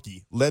a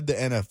rookie led the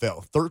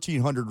NFL,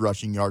 1,300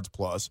 rushing yards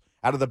plus.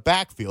 Out of the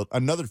backfield,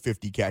 another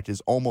 50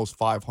 catches, almost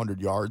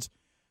 500 yards.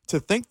 To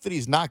think that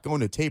he's not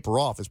going to taper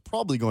off is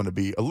probably going to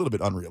be a little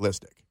bit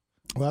unrealistic.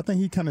 Well, I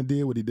think he kind of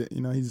did what he did.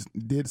 You know, he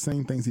did the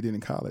same things he did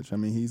in college. I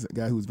mean, he's a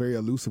guy who's very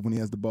elusive when he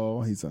has the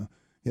ball. He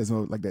has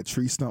like that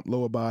tree stump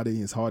lower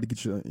body. It's hard to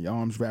get your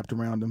arms wrapped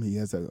around him. He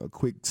has a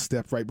quick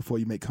step right before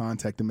you make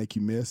contact to make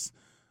you miss.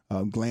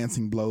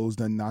 Glancing blows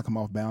doesn't knock him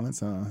off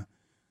balance.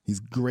 He's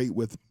great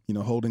with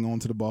holding on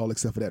to the ball,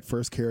 except for that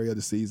first carry of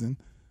the season.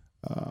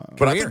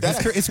 But I think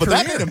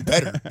that made him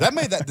better. That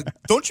made that.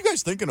 Don't you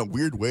guys think in a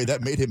weird way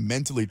that made him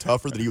mentally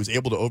tougher that he was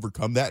able to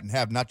overcome that and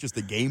have not just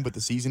the game but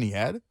the season he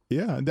had?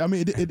 Yeah, I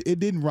mean it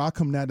didn't rock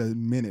him that a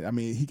minute. I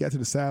mean he got to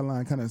the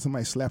sideline, kind of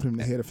somebody slapped him in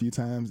the head a few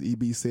times.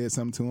 EB said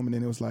something to him, and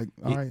then it was like,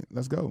 all right,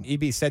 let's go.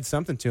 EB said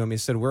something to him. He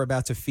said, "We're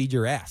about to feed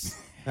your ass."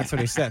 That's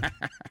what he said.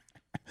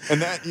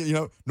 And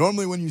that,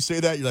 normally when you say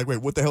that, you're like,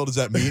 wait, what the hell does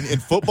that mean? In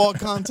football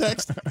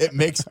context, it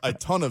makes a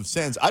ton of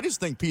sense. I just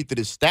think, Pete, that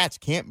his stats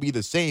can't be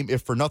the same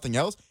if for nothing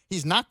else,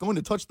 he's not going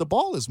to touch the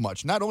ball as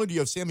much. Not only do you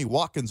have Sammy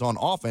Watkins on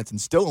offense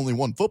and still only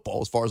one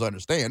football, as far as I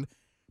understand,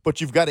 but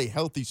you've got a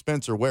healthy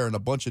Spencer Ware and a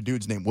bunch of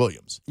dudes named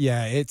Williams.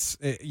 Yeah,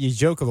 you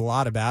joke a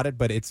lot about it,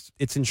 but it's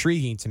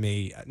intriguing to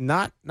me.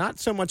 Not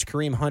so much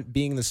Kareem Hunt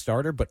being the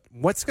starter, but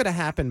what's going to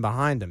happen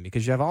behind him,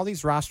 because you have all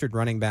these rostered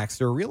running backs.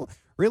 There are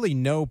really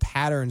no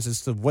patterns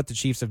as to what the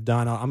Chiefs have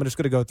done. I'm just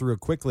going to go through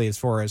it quickly as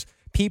far as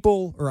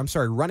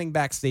running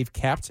backs they've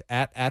kept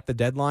at the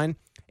deadline.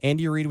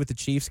 Andy Reid with the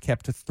Chiefs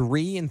kept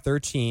 3 in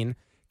 13,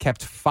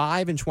 kept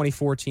 5 in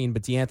 2014,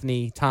 but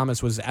DeAnthony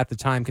Thomas was at the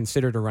time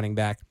considered a running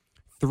back.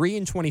 3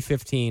 in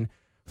 2015,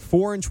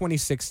 4 in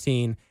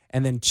 2016,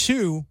 and then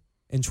 2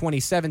 in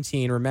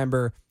 2017.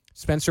 Remember,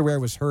 Spencer Ware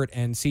was hurt,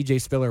 and C.J.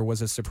 Spiller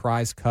was a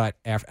surprise cut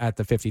at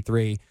the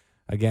 53.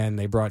 Again,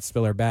 they brought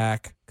Spiller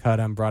back, cut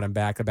him, brought him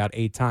back about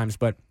 8 times.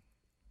 But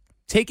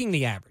taking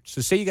the average,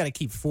 so say you got to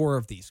keep 4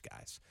 of these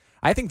guys.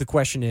 I think the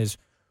question is,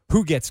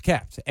 who gets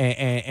kept?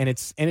 And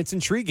it's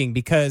intriguing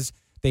because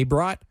they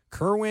brought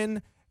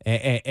Kerwin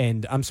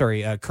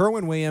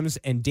Williams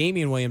and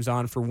Damian Williams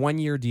on for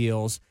 1-year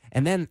deals,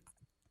 and then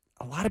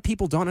a lot of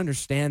people don't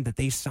understand that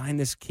they signed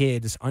this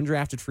kid, this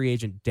undrafted free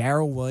agent,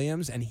 Darrell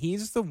Williams, and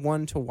he's the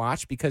one to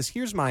watch because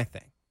here's my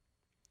thing.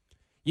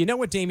 You know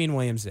what Damian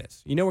Williams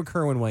is. You know what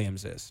Kerwin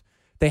Williams is.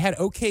 They had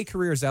okay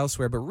careers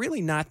elsewhere, but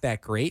really not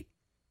that great.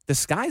 The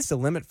sky's the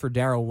limit for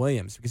Darrell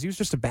Williams because he was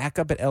just a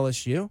backup at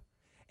LSU,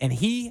 and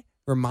he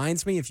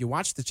reminds me, if you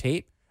watch the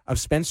tape, of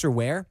Spencer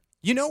Ware.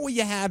 You know what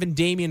you have in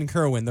Damian and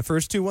Kerwin, the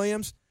first 2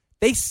 Williams?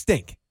 They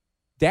stink.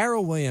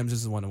 Darrell Williams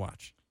is the one to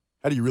watch.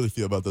 How do you really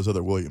feel about those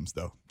other Williams,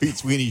 though? Pete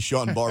Sweeney,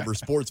 Shawn Barber,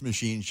 Sports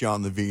Machine,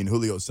 Shawn Levine,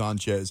 Julio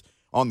Sanchez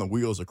on the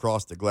wheels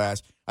across the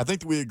glass. I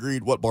think that we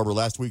agreed, Barber,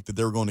 last week that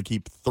they were going to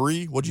keep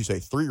 3, what'd you say,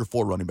 3 or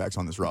 4 running backs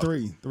on this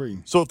roster? 3.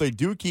 So if they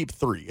do keep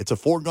 3, it's a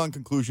foregone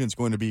conclusion it's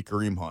going to be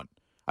Kareem Hunt.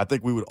 I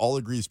think we would all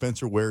agree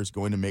Spencer Ware is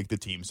going to make the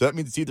team. So that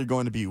means it's either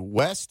going to be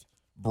West,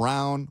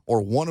 Brown,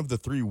 or one of the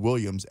 3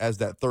 Williams as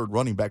that third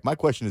running back. My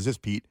question is this,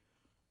 Pete.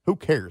 Who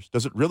cares?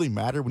 Does it really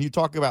matter when you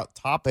talk about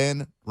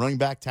top-end running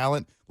back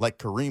talent like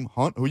Kareem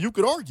Hunt, who you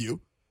could argue,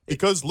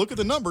 because look at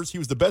the numbers, he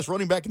was the best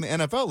running back in the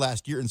NFL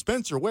last year, and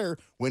Spencer Ware,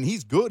 when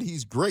he's good,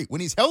 he's great.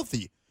 When he's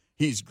healthy,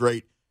 he's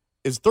great.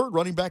 Is third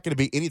running back going to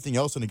be anything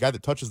else than a guy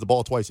that touches the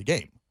ball twice a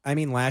game? I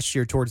mean, last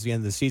year, towards the end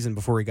of the season,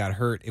 before he got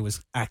hurt, it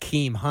was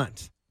Akeem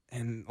Hunt.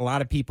 And a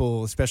lot of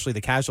people, especially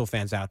the casual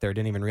fans out there,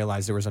 didn't even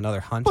realize there was another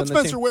Hunt on the team. But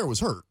Spencer Ware was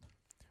hurt.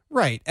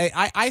 Right.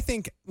 I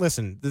think,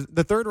 listen,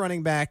 the third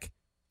running back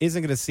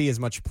isn't going to see as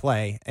much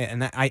play.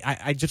 And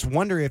I just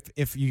wonder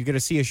if you're going to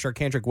see a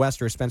Sharkandrick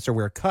West or a Spencer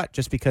Ware cut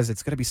just because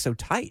it's going to be so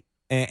tight.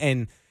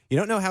 And you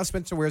don't know how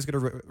Spencer Ware is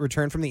going to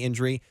return from the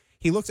injury.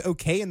 He looked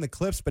okay in the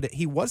clips, but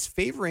he was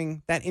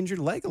favoring that injured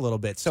leg a little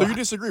bit. So you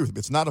disagree with me?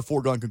 It's not a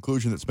foregone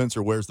conclusion that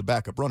Spencer Ware is the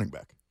backup running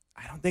back.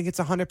 I don't think it's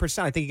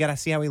 100%. I think you got to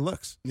see how he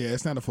looks. Yeah,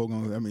 it's not a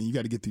foregone. I mean, you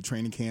got to get through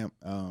training camp.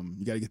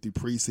 You got to get through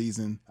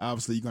preseason.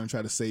 Obviously, you're going to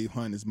try to save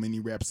Hunt as many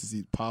reps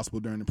as possible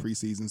during the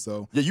preseason.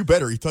 So yeah, you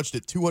better. He touched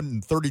it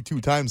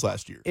 232 times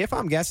last year. If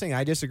I'm guessing,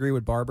 I disagree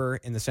with Barber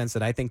in the sense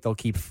that I think they'll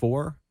keep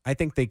 4. I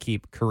think they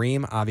keep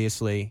Kareem,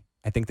 obviously.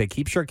 I think they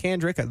keep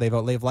Sharkandrick.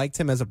 They've liked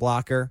him as a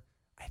blocker.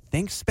 I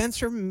think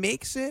Spencer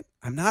makes it.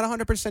 I'm not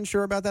 100%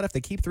 sure about that. If they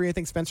keep 3, I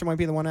think Spencer might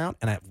be the one out.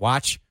 And I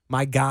watch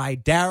my guy,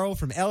 Darrell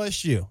from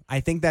LSU.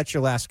 I think that's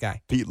your last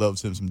guy. Pete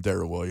loves him some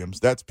Darrell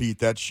Williams. That's Pete.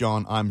 That's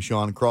Shawn. I'm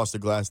Shawn. Across the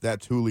glass,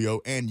 that's Julio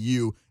and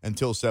you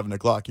until 7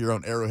 o'clock here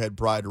on Arrowhead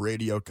Pride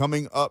Radio.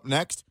 Coming up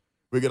next,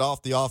 we get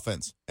off the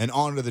offense and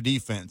on to the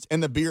defense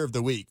and the beer of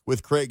the week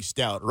with Craig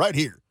Stout right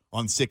here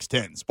on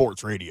 610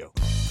 Sports Radio.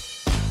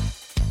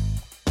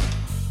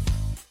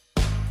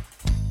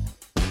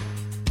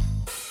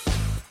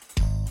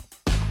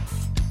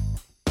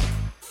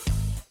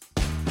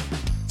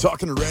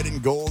 Talking red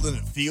and gold, and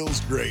it feels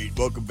great.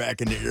 Welcome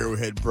back into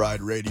Arrowhead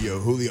Pride Radio.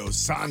 Julio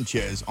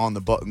Sanchez on the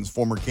buttons.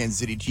 Former Kansas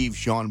City Chief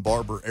Shawn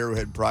Barber.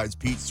 Arrowhead Pride's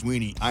Pete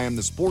Sweeney. I am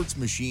the sports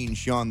machine,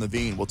 Shawn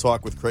Levine. We'll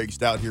talk with Craig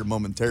Stout here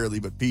momentarily.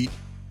 But, Pete,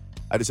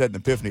 I just had an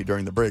epiphany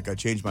during the break. I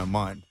changed my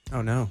mind.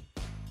 Oh, no.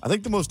 I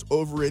think the most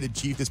overrated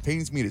Chief, this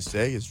pains me to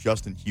say, is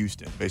Justin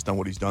Houston, based on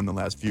what he's done the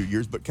last few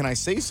years. But can I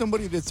say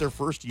somebody that's their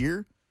first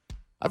year?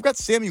 I've got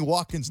Sammy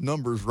Watkins'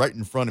 numbers right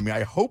in front of me.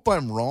 I hope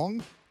I'm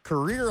wrong.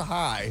 Career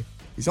high.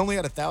 He's only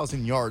had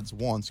 1,000 yards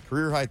once.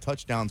 Career-high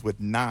touchdowns with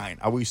 9.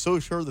 Are we so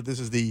sure that this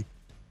is the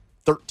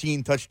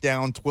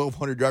 13-touchdown,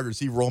 1,200-yard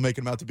receiver role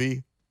making him out to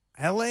be?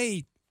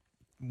 L.A.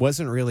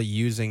 wasn't really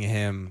using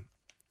him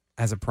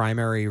as a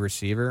primary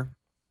receiver.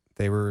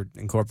 They were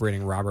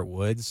incorporating Robert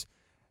Woods.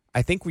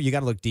 I think you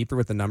got to look deeper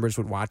with the numbers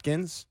with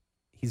Watkins.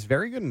 He's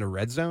very good in the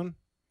red zone,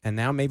 and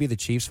now maybe the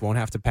Chiefs won't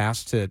have to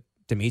pass to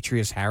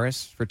Demetrius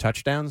Harris for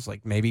touchdowns.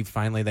 Like maybe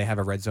finally they have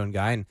a red zone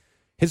guy, and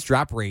his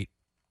drop rate,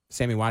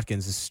 Sammy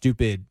Watkins, is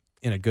stupid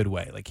in a good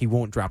way. Like, he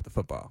won't drop the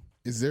football.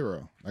 It's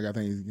 0. Like, I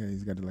think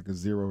he's got like a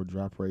 0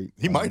 drop rate.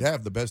 He might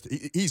have the best.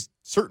 He's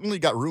certainly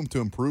got room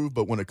to improve,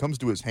 but when it comes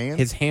to his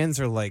hands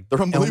are like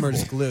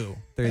Elmer's glue.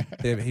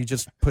 He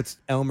just puts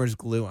Elmer's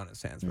glue on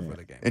his hands before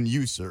the game. And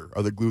you, sir,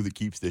 are the glue that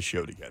keeps this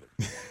show together.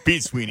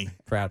 Pete Sweeney.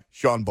 Proud.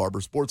 Shawn Barber,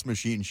 Sports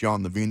Machine,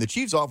 Shawn Levine. The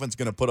Chiefs' offense is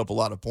going to put up a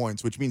lot of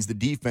points, which means the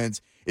defense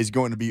is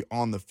going to be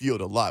on the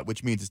field a lot,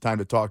 which means it's time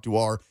to talk to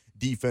our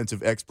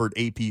defensive expert,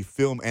 AP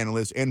film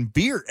analyst, and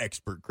beer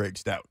expert, Craig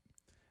Stout.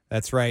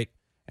 That's right.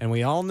 And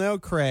we all know,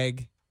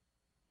 Craig,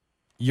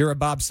 you're a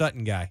Bob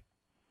Sutton guy.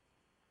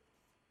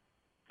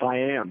 I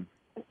am.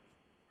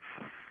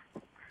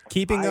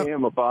 I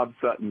am a Bob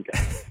Sutton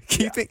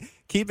guy.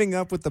 Keeping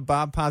up with the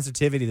Bob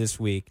positivity this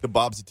week. The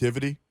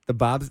Bobsitivity? The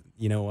Bob's,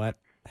 you know what?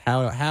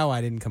 How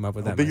I didn't come up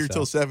with that I'll be here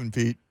myself. till 7,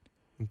 Pete.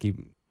 I'm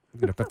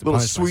gonna have to little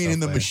punish Sweeney myself in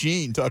the later.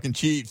 machine talking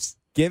Chiefs.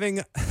 Keeping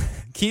up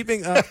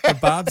the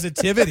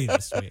Bobsitivity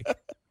this week.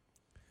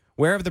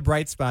 Where have the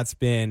bright spots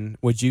been,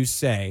 would you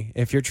say,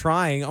 if you're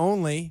trying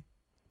only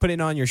putting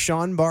on your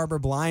Shawn Barber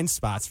blind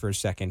spots for a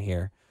second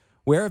here?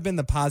 Where have been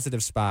the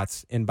positive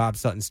spots in Bob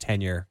Sutton's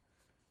tenure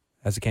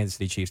as a Kansas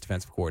City Chiefs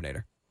defensive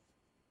coordinator?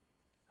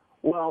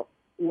 Well,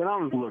 when I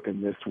was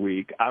looking this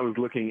week, I was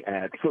looking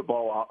at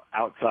Football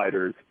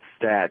Outsiders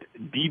stat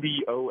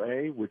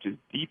DVOA, which is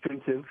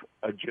Defensive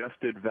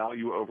Adjusted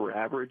Value Over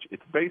Average. It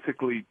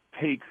basically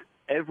takes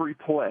every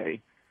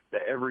play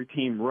that every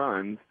team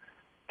runs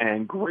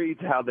and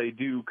grades how they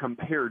do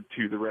compared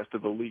to the rest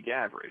of the league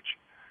average.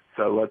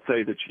 So let's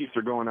say the Chiefs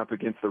are going up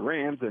against the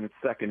Rams and it's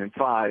 2nd and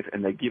 5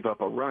 and they give up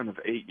a run of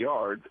 8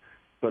 yards,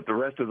 but the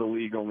rest of the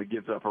league only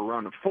gives up a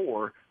run of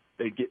 4,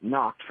 they get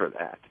knocked for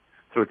that.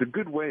 So it's a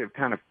good way of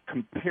kind of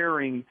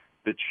comparing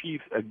the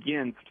Chiefs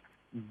against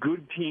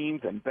good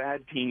teams and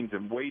bad teams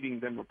and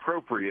weighting them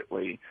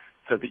appropriately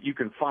so that you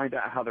can find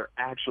out how they're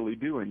actually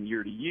doing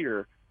year to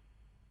year.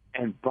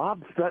 And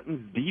Bob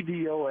Sutton's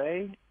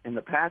DVOA in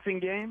the passing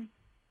game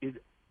is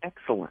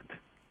excellent.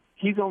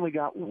 He's only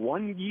got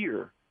 1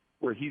 year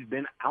where he's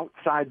been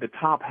outside the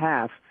top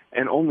half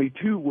and only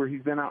 2 where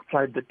he's been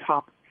outside the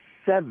top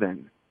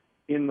 7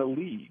 in the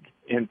league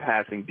in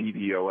passing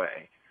DVOA.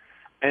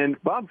 And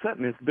Bob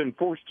Sutton has been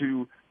forced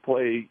to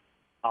play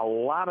a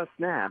lot of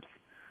snaps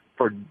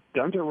for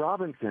Dunta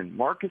Robinson,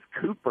 Marcus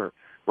Cooper,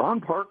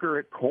 Ron Parker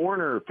at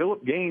corner,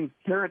 Phillip Gaines,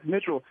 Terrence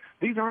Mitchell.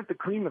 These aren't the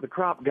cream of the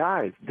crop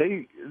guys.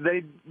 A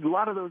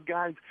lot of those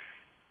guys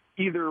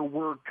either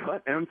were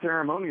cut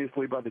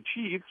unceremoniously by the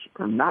Chiefs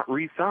or not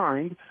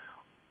re-signed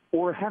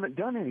or haven't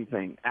done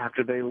anything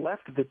after they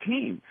left the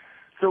team.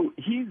 So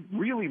he's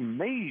really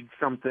made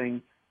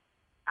something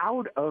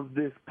out of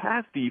this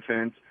pass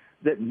defense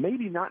that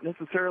maybe not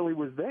necessarily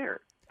was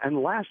there.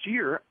 And last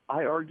year,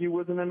 I argue,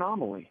 was an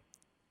anomaly.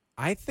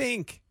 I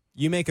think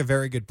you make a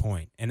very good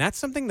point, and that's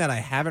something that I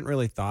haven't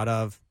really thought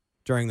of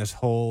during this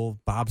whole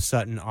Bob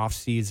Sutton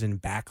offseason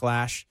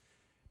backlash.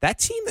 That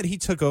team that he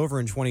took over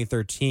in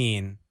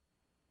 2013,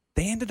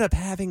 they ended up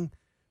having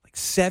like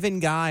 7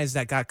 guys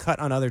that got cut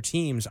on other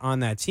teams on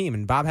that team,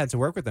 and Bob had to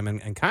work with them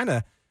and kind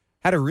of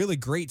had a really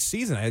great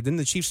season. Didn't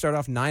the Chiefs start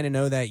off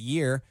 9-0 that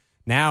year?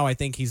 Now I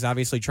think he's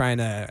obviously trying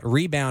to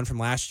rebound from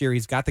last year.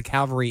 He's got the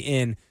cavalry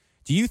in.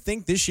 Do you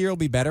think this year will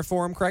be better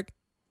for him, Craig?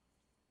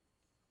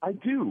 I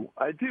do.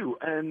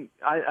 And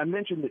I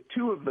mentioned that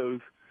 2 of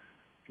those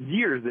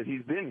years that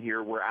he's been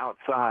here were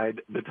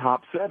outside the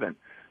top 7.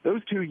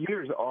 Those 2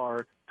 years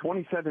are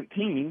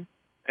 2017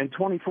 and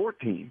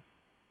 2014.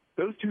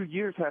 Those 2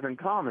 years have in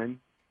common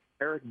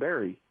Eric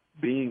Berry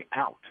being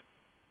out,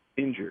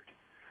 injured.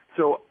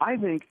 So I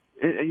think,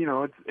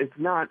 it's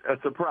not a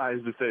surprise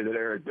to say that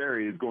Eric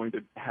Berry is going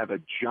to have a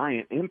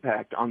giant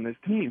impact on this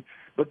team,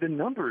 but the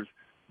numbers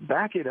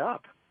back it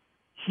up.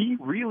 He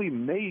really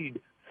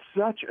made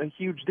such a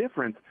huge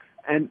difference,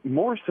 and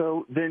more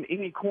so than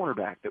any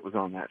cornerback that was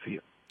on that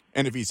field.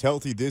 And if he's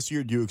healthy this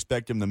year, do you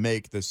expect him to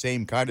make the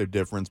same kind of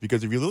difference?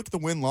 Because if you look at the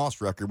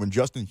win-loss record, when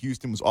Justin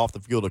Houston was off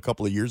the field a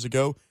couple of years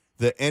ago,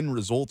 the end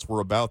results were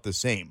about the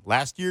same.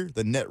 Last year,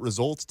 the net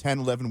results,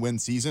 10-11 win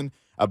season,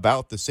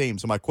 about the same.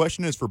 So my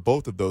question is for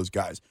both of those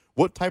guys,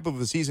 what type of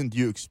a season do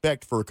you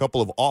expect for a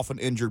couple of often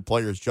injured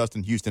players,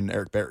 Justin Houston and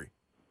Eric Berry?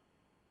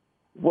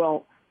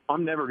 Well,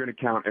 I'm never going to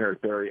count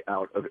Eric Berry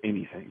out of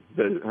anything.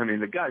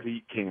 The guy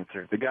beat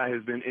cancer. The guy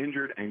has been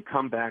injured and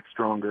come back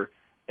stronger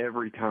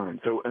every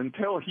time. So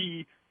until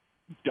he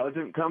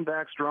doesn't come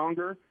back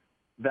stronger,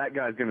 that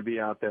guy's going to be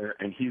out there,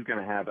 and he's going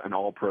to have an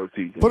all-pro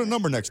season. Put a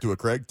number next to it,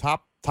 Craig.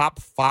 Top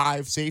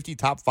 5 safety,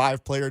 top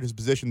 5 player at his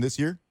position this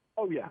year?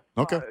 Oh, yeah.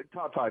 Okay.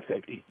 Top 5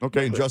 safety.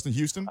 Okay, and Justin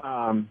Houston?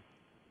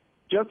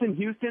 Justin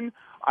Houston,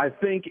 I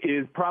think,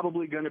 is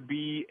probably going to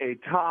be a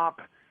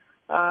top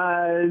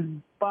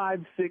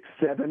 5, 6,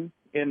 7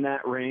 in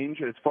that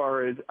range as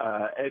far as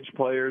edge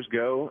players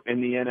go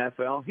in the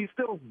NFL. He's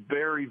still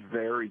very,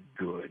 very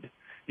good.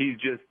 He's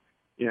just,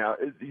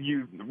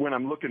 when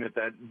I'm looking at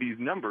these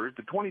numbers,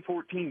 the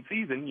 2014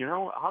 season,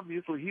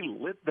 obviously he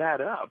lit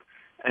that up,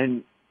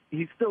 and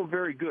he's still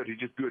very good. He's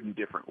just good in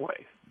different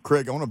ways.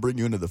 Craig, I want to bring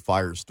you into the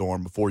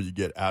firestorm before you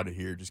get out of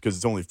here, just because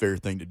it's only a fair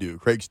thing to do.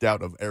 Craig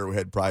Stout of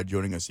Arrowhead Pride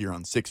joining us here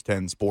on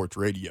 610 Sports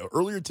Radio.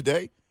 Earlier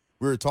today,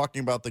 we were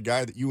talking about the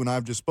guy that you and I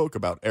just spoke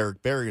about,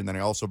 Eric Berry, and then I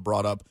also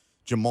brought up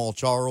Jamal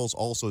Charles,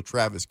 also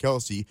Travis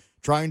Kelce,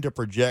 trying to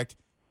project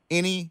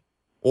any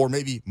or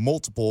maybe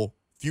multiple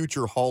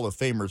future Hall of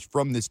Famers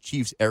from this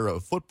Chiefs era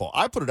of football.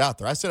 I put it out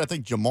there. I said I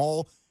think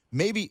Jamal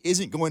maybe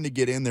isn't going to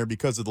get in there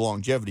because of the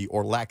longevity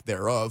or lack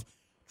thereof.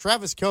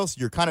 Travis Kelce,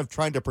 you're kind of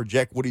trying to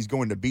project what he's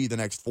going to be the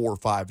next 4 or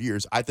 5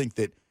 years. I think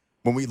that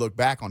when we look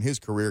back on his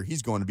career,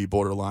 he's going to be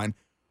borderline.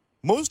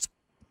 Most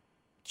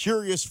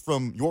curious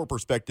from your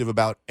perspective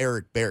about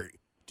Eric Berry.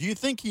 Do you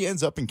think he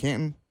ends up in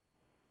Canton?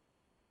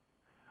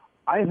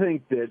 I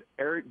think that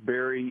Eric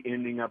Berry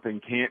ending up in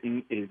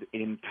Canton is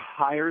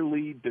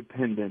entirely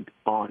dependent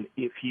on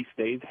if he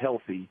stays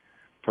healthy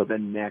for the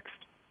next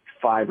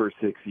 5 or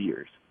 6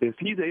 years. If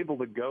he's able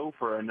to go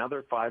for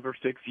another 5 or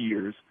 6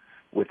 years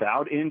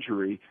without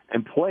injury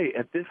and play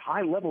at this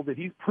high level that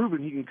he's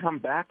proven he can come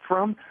back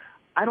from,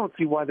 I don't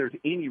see why there's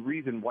any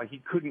reason why he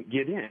couldn't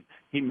get in.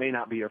 He may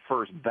not be a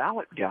first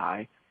ballot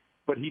guy,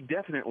 but he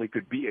definitely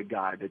could be a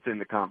guy that's in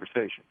the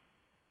conversation.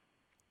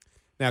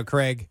 Now,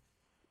 Craig,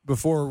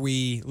 before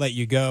we let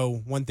you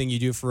go, one thing you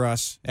do for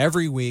us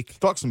every week.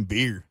 Talk some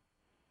beer.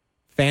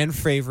 Fan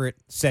favorite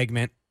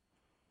segment.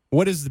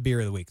 What is the beer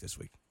of the week this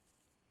week?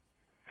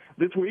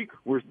 This week,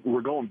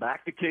 we're going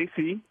back to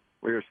KC.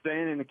 We're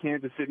staying in the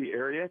Kansas City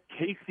area.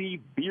 KC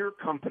Beer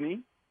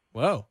Company.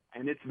 Whoa.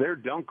 And it's their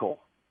Dunkel.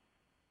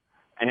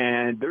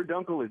 And their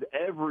Dunkel is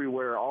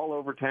everywhere, all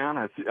over town.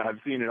 I've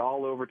seen it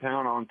all over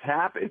town on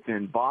tap. It's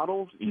in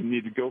bottles. You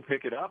need to go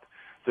pick it up.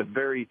 It's a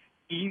very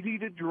easy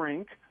to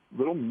drink,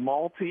 little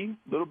malty,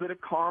 little bit of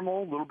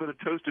caramel, little bit of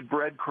toasted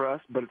bread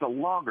crust, but it's a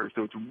lager,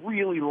 so it's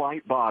really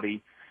light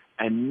body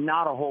and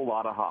not a whole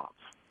lot of hops.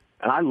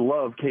 And I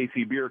love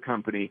KC Beer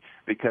Company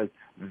because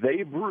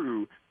they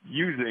brew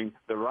using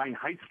the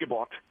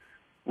Reinheitsgebot,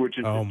 which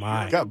is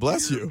God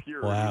bless you.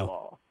 Wow.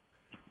 Law.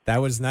 That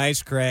was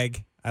nice,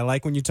 Craig. I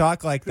like when you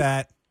talk like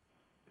that.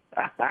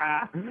 All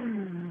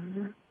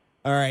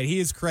right, he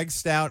is Craig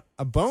Stout.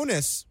 A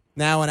bonus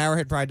now on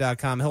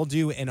OurHeadPride.com. He'll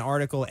do an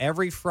article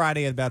every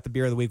Friday about the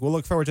beer of the week. We'll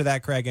look forward to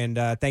that, Craig, and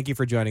thank you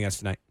for joining us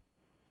tonight.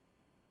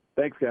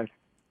 Thanks, guys.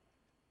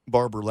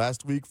 Barber,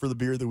 last week for the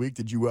beer of the week,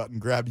 did you go out and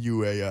grab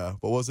you a,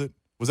 what was it?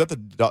 Was that the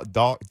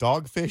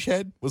Dogfish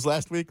Head? Was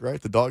last week,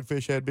 right? The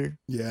Dogfish Head beer?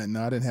 Yeah,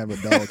 no, I didn't have a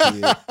dog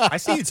head. I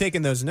see you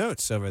taking those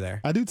notes over there.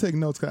 I do take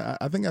notes.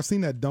 I think I've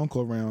seen that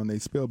Dunkel around. They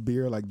spell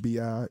beer like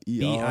B-I-E-R.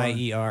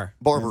 B-I-E-R.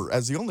 Barber,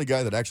 as the only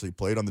guy that actually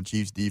played on the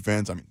Chiefs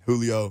defense, I mean,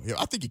 Julio,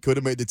 I think he could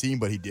have made the team,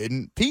 but he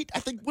didn't. Pete, I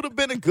think would have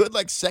been a good,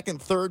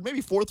 second, third,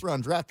 maybe fourth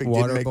round draft pick.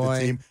 Didn't make the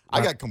team.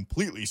 I got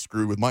completely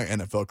screwed with my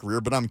NFL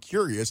career, but I'm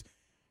curious,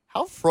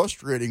 how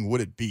frustrating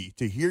would it be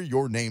to hear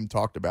your name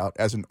talked about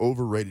as an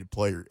overrated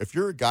player if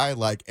you're a guy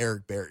like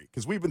Eric Berry?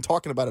 Because we've been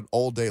talking about it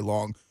all day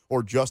long,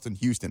 or Justin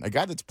Houston, a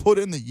guy that's put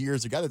in the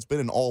years, a guy that's been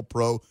an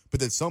all-pro, but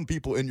that some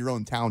people in your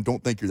own town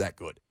don't think you're that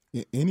good.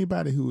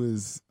 Anybody who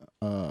is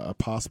a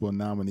possible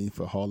nominee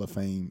for Hall of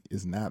Fame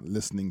is not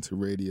listening to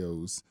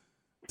radios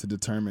to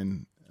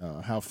determine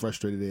how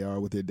frustrated they are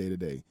with their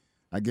day-to-day.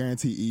 I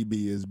guarantee EB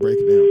is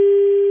breaking down.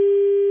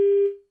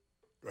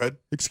 Go ahead.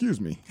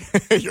 Excuse me.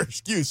 Your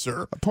excuse,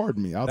 sir.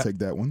 Pardon me. I'll take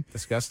that one.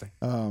 Disgusting.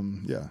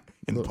 Yeah.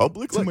 In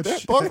public like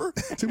that, Barber?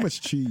 Too much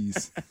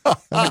cheese.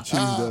 That's what cheese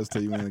does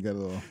to you when it got a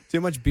little.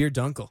 Too much beer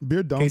Dunkel.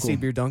 Beer Dunkel. KC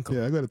Beer Dunkel.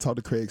 Yeah, I got to talk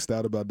to Craig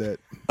Stout about that.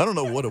 I don't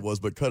know what it was,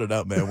 but cut it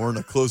out, man. We're in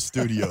a closed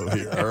studio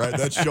here, all right?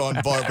 That's Shawn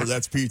Barber.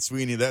 That's Pete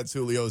Sweeney. That's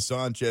Julio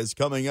Sanchez.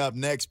 Coming up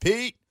next,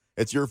 Pete,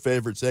 it's your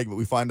favorite segment.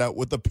 We find out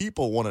what the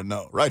people want to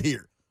know right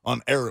here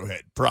on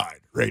Arrowhead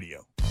Pride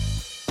Radio.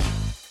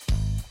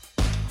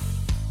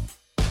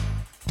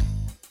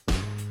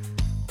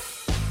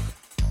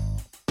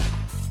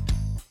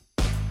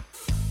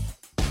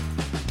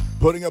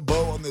 Putting a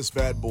bow on this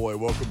bad boy.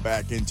 Welcome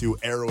back into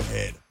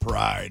Arrowhead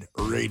Pride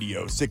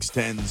Radio,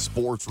 610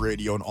 Sports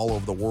Radio, and all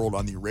over the world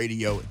on the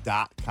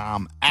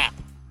radio.com app.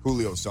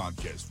 Julio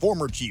Sanchez,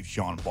 former Chief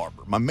Shawn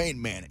Barber, my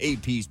main man,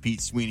 AP's Pete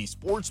Sweeney,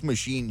 sports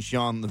machine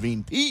Sean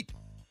Levine. Pete,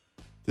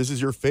 this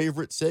is your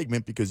favorite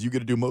segment because you get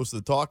to do most of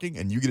the talking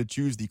and you get to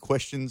choose the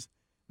questions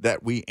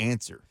that we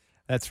answer.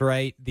 That's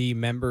right. The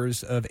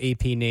members of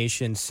AP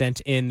Nation sent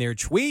in their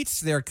tweets,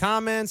 their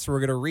comments.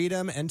 We're going to read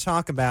them and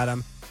talk about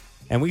them.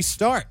 And we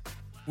start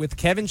with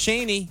Kevin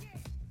Chaney.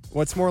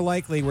 What's more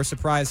likely, we're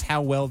surprised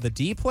how well the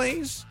D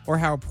plays or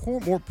how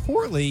more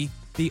poorly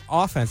the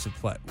offensive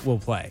will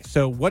play.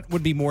 So what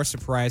would be more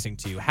surprising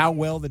to you? How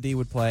well the D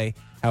would play,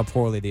 how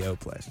poorly the O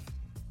plays?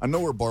 I know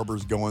where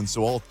Barber's going,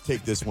 so I'll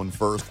take this one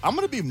first. I'm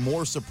going to be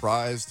more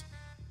surprised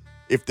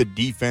if the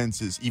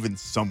defense is even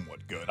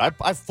somewhat good.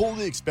 I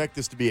fully expect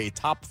this to be a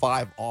top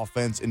 5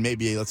 offense and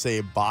maybe, let's say,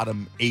 a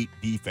bottom 8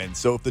 defense.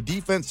 So if the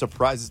defense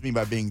surprises me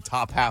by being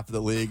top half of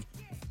the league,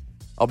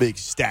 I'll be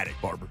ecstatic,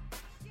 Barber.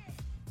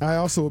 I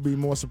also would be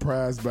more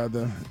surprised by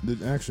the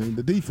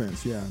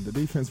defense. Yeah, the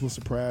defense will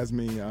surprise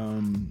me.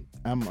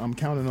 I'm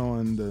counting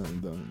on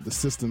the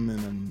system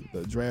and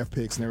the draft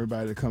picks and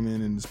everybody to come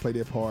in and just play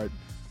their part.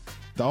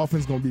 The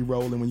offense is going to be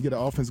rolling. When you get an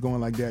offense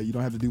going like that, you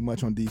don't have to do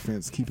much on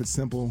defense. Keep it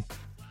simple.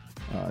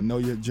 Know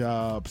your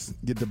jobs.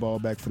 Get the ball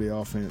back for the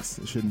offense.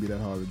 It shouldn't be that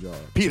hard a job.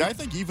 Pete, I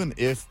think even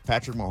if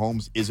Patrick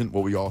Mahomes isn't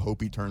what we all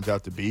hope he turns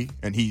out to be,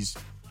 and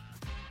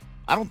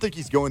I don't think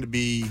he's going to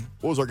be,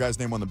 what was our guy's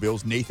name on the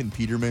Bills? Nathan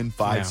Peterman,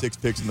 6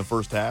 picks in the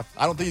first half.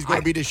 I don't think he's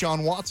going to be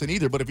Deshaun Watson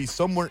either, but if he's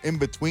somewhere in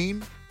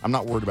between, I'm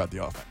not worried about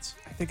the offense.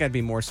 I think I'd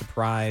be more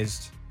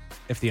surprised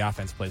if the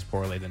offense plays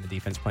poorly than the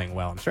defense playing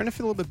well. I'm starting to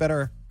feel a little bit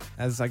better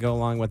as I go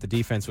along with the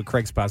defense with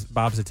Craig's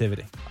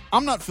Bob's-ativity.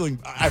 I'm not feeling,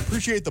 I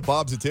appreciate the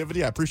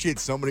Bob's-ativity. I appreciate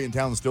somebody in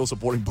town still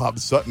supporting Bob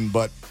Sutton,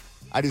 but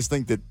I just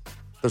think that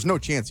there's no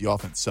chance the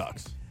offense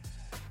sucks.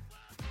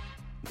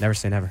 Never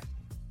say never.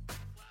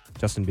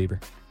 Justin Bieber.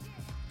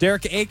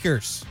 Derek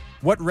Akers,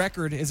 what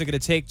record is it going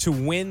to take to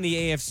win the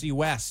AFC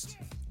West?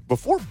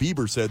 Before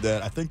Bieber said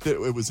that, I think that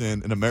it was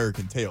in An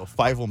American Tale.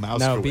 Fievel Mousekewitz.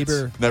 No,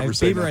 Bieber. Never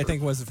say never. I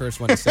think, was the first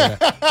one to say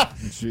that.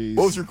 Jeez.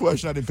 What was your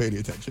question? I didn't pay any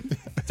attention.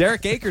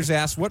 Derek Akers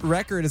asked, what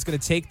record is going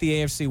to take the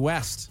AFC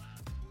West?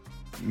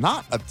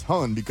 Not a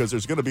ton, because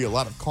there's going to be a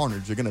lot of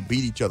carnage. They're going to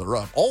beat each other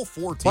up. All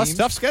 4 teams. Plus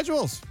tough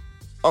schedules.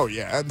 Oh,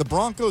 yeah. And the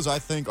Broncos, I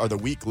think, are the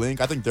weak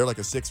link. I think they're like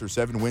a 6 or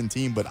 7 win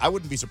team, but I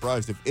wouldn't be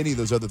surprised if any of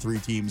those other 3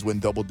 teams win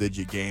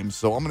double-digit games.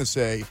 So I'm going to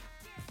say,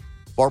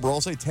 Barber,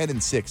 I'll say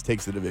 10-6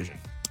 takes the division.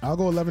 I'll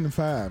go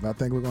 11-5. I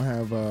think we're going to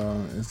have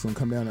it's going to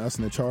come down to us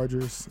and the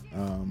Chargers.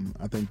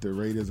 I think the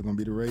Raiders are going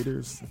to be the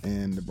Raiders,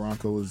 and the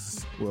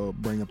Broncos will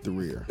bring up the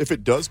rear. If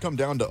it does come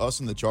down to us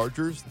and the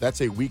Chargers,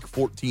 that's a Week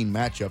 14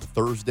 matchup,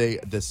 Thursday,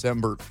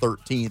 December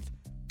 13th,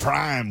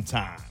 prime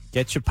time.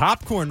 Get your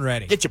popcorn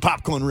ready.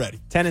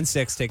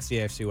 10-6 takes the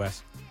AFC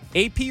West.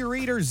 AP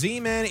Reader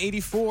Z-Man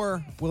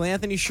 84. Will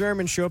Anthony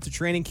Sherman show up to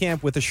training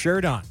camp with a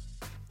shirt on?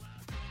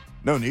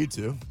 No need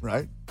to,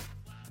 right?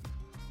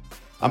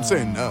 I'm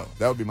saying no.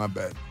 That would be my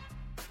bet.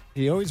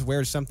 He always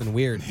wears something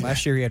weird.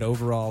 Last year he had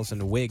overalls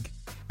and a wig.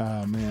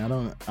 Man, I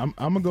don't. I'm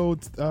gonna go.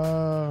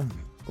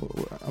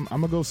 I'm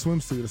gonna go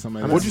swimsuit or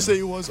something. What'd you say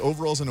he was?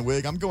 Overalls and a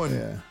wig. I'm going.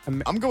 Yeah.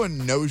 I'm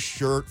going no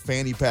shirt,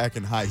 fanny pack,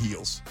 and high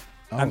heels.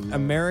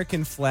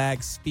 American flag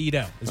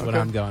Speedo is what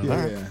I'm going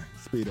with. Yeah,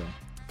 Speedo.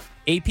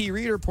 AP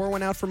Reader, pour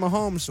one out for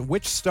Mahomes.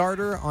 Which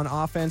starter on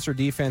offense or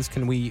defense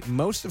can we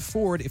most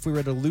afford if we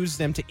were to lose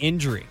them to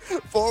injury?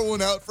 Pour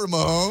one out for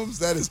Mahomes.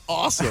 That is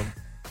awesome.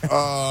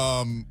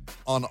 On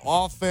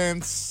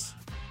offense,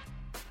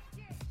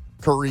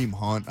 Kareem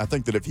Hunt. I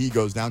think that if he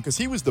goes down, because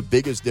he was the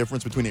biggest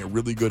difference between a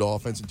really good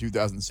offense in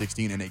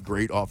 2016 and a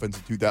great offense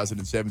in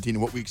 2017,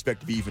 and what we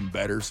expect to be even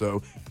better.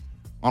 So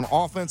on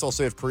offense, I'll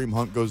say if Kareem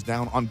Hunt goes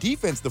down. On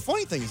defense, the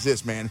funny thing is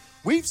this, man.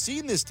 We've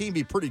seen this team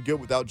be pretty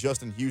good without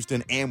Justin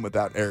Houston and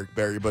without Eric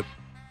Berry, but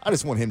I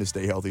just want him to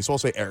stay healthy, so I'll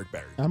say Eric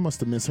Berry. I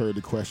must have misheard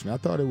the question. I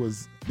thought it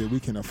was that we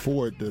can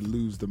afford to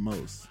lose the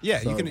most.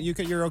 Yeah, so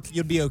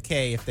you'd be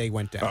okay if they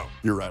went down. Oh,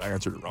 you're right. I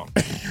answered it wrong.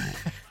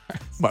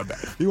 My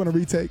bad. You want to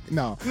retake?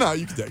 No,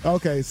 you can take it.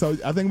 Okay, so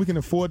I think we can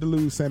afford to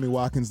lose Sammy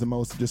Watkins the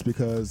most just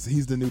because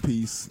he's the new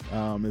piece.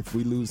 If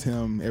we lose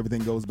him,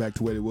 everything goes back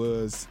to what it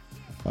was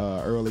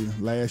early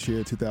last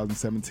year,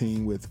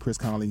 2017, with Chris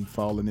Conley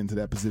falling into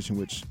that position,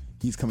 which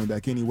he's coming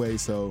back anyway,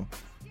 so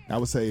I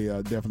would say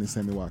definitely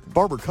Sammy Watkins.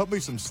 Barber, cut me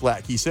some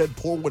slack. He said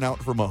pour one out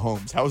for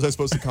Mahomes. How was I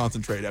supposed to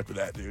concentrate after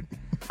that, dude?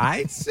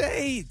 I'd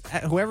say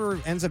whoever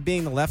ends up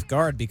being the left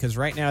guard, because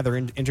right now they're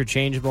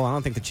interchangeable. I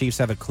don't think the Chiefs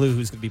have a clue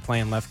who's going to be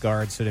playing left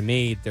guard. So to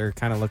me, they're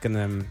kind of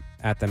looking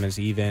at them as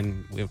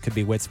even. It could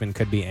be Witzman,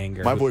 could be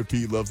Anger. My boy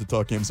Pete loves to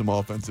talk him some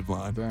offensive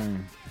line.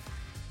 Dang.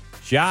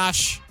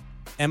 Josh,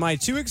 am I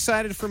too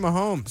excited for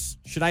Mahomes?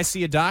 Should I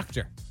see a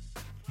doctor?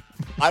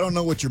 I don't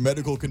know what your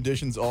medical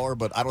conditions are,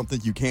 but I don't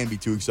think you can be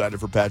too excited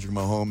for Patrick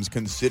Mahomes,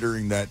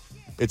 considering that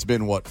it's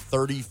been,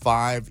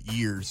 35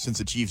 years since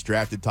the Chiefs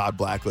drafted Todd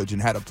Blackledge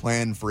and had a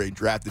plan for a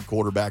drafted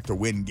quarterback to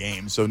win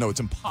games. So, no, it's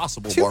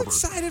impossible, Too Barber.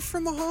 excited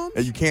for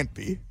Mahomes? You can't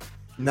be.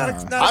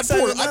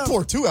 I'd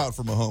pour 2 out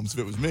for Mahomes if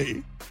it was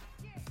me.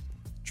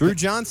 Drew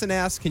Johnson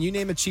asks, can you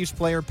name a Chiefs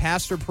player,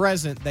 past or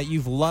present, that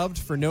you've loved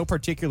for no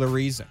particular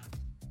reason?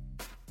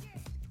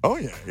 Oh,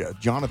 yeah.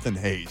 Jonathan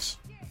Hayes,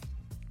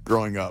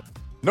 growing up.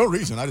 No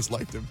reason. I just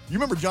liked him. You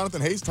remember Jonathan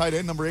Hayes, tight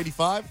end, number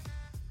 85?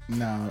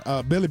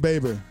 No. Billy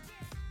Baber,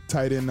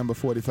 tight end, number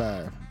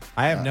 45.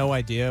 I have no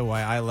idea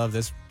why I love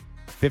this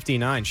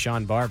 59,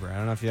 Shawn Barber. I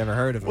don't know if you ever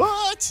heard of him.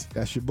 What?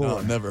 That's your boy.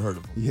 No, never heard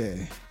of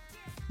him.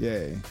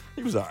 Yeah.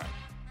 He was all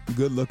right.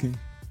 Good looking.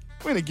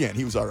 I mean, again,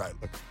 he was all right.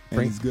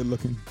 And he's good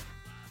looking.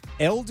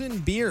 Eldon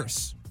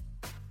Bierce.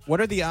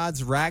 What are the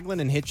odds Ragland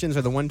and Hitchens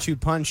are the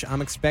 1-2 punch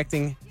I'm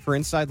expecting for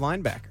inside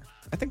linebacker?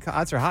 I think the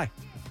odds are high.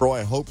 Bro,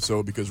 I hope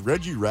so, because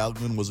Reggie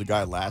Ragland was a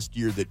guy last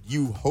year that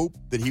you hoped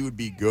that he would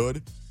be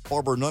good.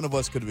 Barber, none of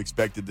us could have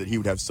expected that he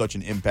would have such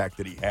an impact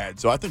that he had.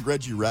 So I think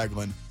Reggie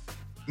Ragland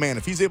man,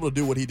 if he's able to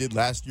do what he did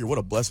last year, what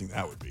a blessing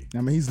that would be.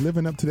 I mean, he's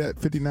living up to that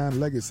 59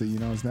 legacy. You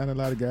know, it's not a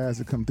lot of guys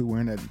that come through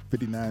wearing that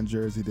 59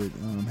 jersey that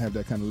have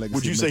that kind of legacy.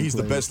 Would you say he's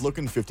the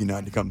best-looking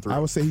 59 to come through? I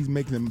would say he's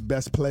making the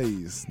best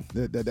plays.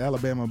 That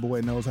Alabama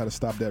boy knows how to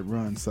stop that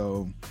run.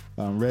 So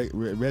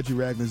Reggie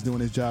Ragland's doing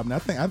his job. And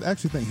I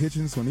actually think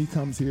Hitchens, when he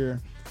comes here,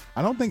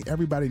 I don't think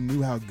everybody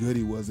knew how good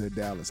he was at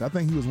Dallas. I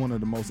think he was one of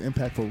the most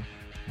impactful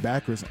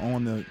backers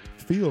on the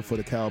field for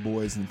the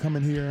Cowboys. And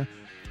coming here,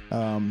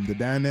 the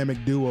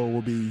dynamic duo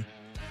will be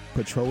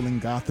patrolling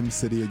Gotham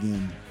City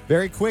again.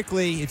 Very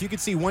quickly, if you could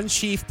see one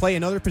Chief play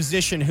another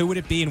position, who would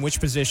it be and which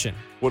position?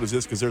 What is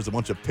this? Because there's a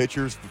bunch of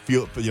pitchers,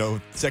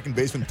 second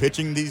baseman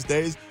pitching these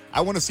days.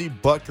 I want to see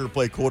Butker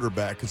play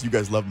quarterback because you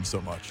guys love him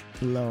so much.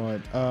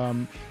 Lord.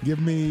 Give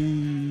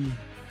me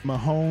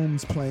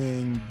Mahomes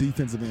playing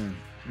defensive end.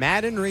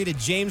 Madden rated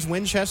James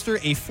Winchester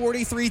a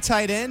 43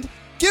 tight end.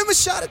 Give him a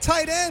shot at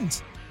tight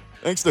end.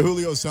 Thanks to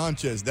Julio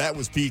Sanchez. That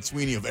was Pete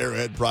Sweeney of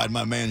Arrowhead Pride,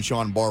 my man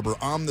Shawn Barber.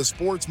 I'm the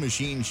sports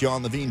machine,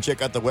 Sean Levine.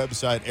 Check out the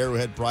website,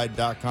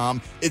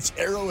 arrowheadpride.com. It's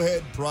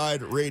Arrowhead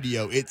Pride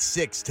Radio. It's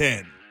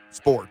 610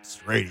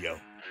 Sports Radio.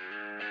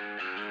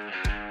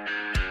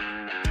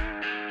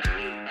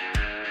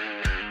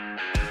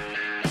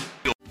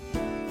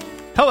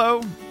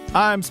 Hello,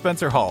 I'm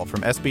Spencer Hall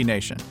from SB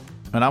Nation,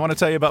 and I want to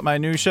tell you about my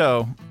new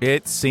show,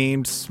 It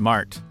Seemed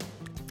Smart.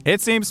 It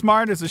Seemed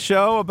Smart is a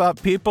show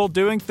about people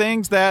doing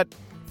things that,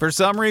 for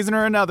some reason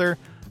or another,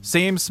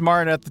 seem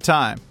smart at the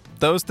time.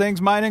 Those things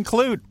might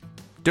include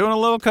doing a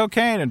little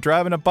cocaine and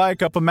driving a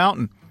bike up a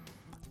mountain.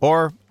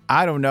 Or,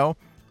 I don't know,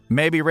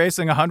 maybe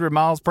racing 100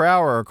 miles per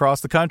hour across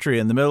the country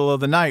in the middle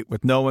of the night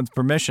with no one's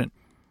permission.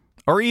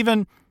 Or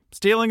even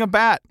stealing a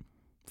bat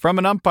from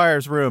an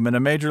umpire's room in a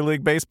Major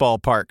League Baseball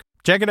park.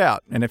 Check it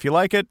out, and if you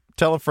like it,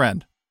 tell a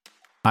friend.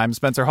 I'm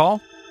Spencer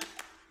Hall.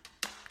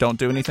 Don't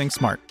do anything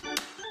smart.